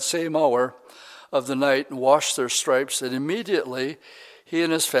them that same hour of the night and washed their stripes, and immediately he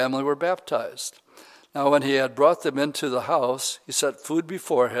and his family were baptized. Now when he had brought them into the house, he set food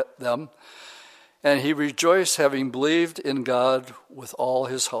before them, and he rejoiced, having believed in God with all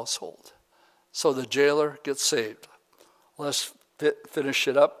his household. So the jailer gets saved. Let's finish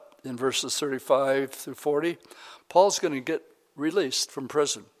it up in verses 35 through 40. Paul's going to get released from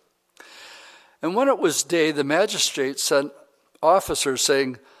prison. And when it was day, the magistrate sent officers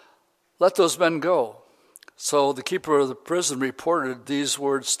saying, "Let those men go." So the keeper of the prison reported these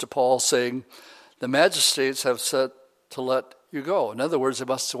words to Paul, saying, "The magistrates have said to let you go." In other words, they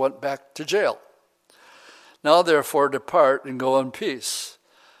must have went back to jail. "Now therefore depart and go in peace."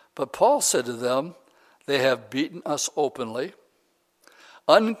 But Paul said to them, "They have beaten us openly,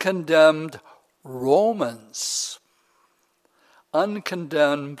 uncondemned Romans,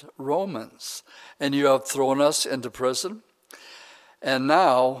 and you have thrown us into prison. And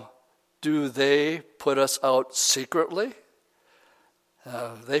now do they put us out secretly?"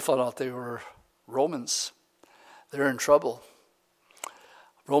 They found out they were Romans. They're in trouble.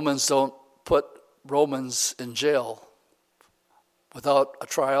 Romans don't put Romans in jail without a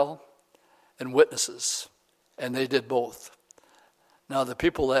trial and witnesses, and they did both. Now the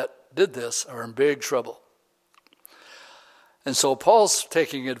people that did this are in big trouble. And so Paul's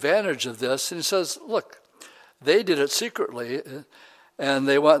taking advantage of this, and he says, look, they did it secretly, and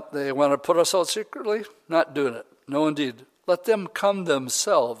they want to put us out secretly? Not doing it. No, indeed. Let them come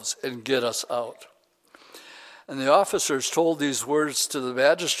themselves and get us out. And the officers told these words to the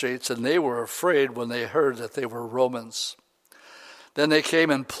magistrates, and they were afraid when they heard that they were Romans. Then they came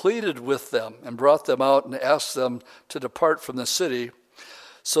and pleaded with them and brought them out and asked them to depart from the city.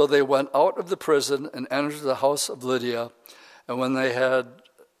 So they went out of the prison and entered the house of Lydia. And when they had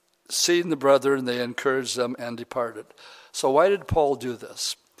seen the brethren, they encouraged them and departed. So why did Paul do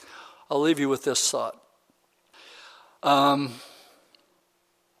this? I'll leave you with this thought.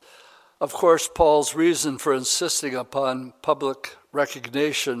 Of course, Paul's reason for insisting upon public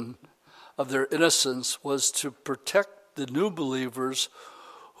recognition of their innocence was to protect the new believers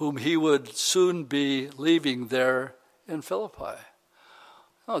whom he would soon be leaving there in Philippi.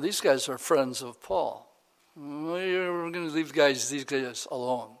 Oh, these guys are friends of Paul. We're going to leave these guys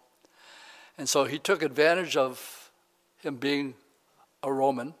alone. And so he took advantage of him being a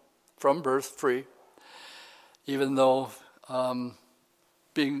Roman from birth, free, even though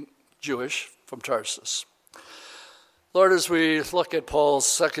being Jewish from Tarsus. Lord, as we look at Paul's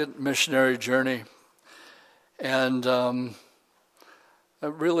second missionary journey and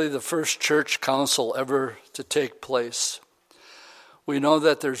really the first church council ever to take place, we know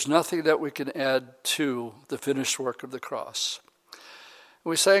that there's nothing that we can add to the finished work of the cross.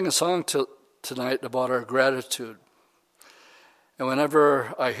 We sang a song tonight about our gratitude. And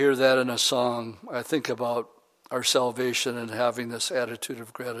whenever I hear that in a song, I think about our salvation and having this attitude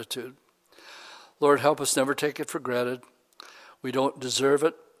of gratitude. Lord, help us never take it for granted. We don't deserve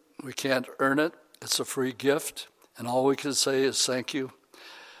it. We can't earn it. It's a free gift. And all we can say is thank you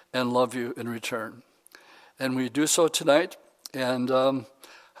and love you in return. And we do so tonight. And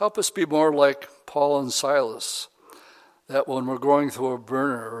help us be more like Paul and Silas, that when we're going through a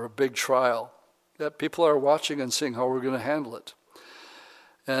burner or a big trial, that people are watching and seeing how we're going to handle it.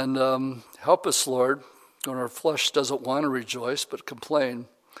 And help us, Lord, when our flesh doesn't want to rejoice but complain,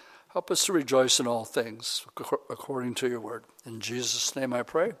 help us to rejoice in all things according to your word. In Jesus' name I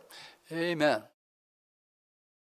pray, amen.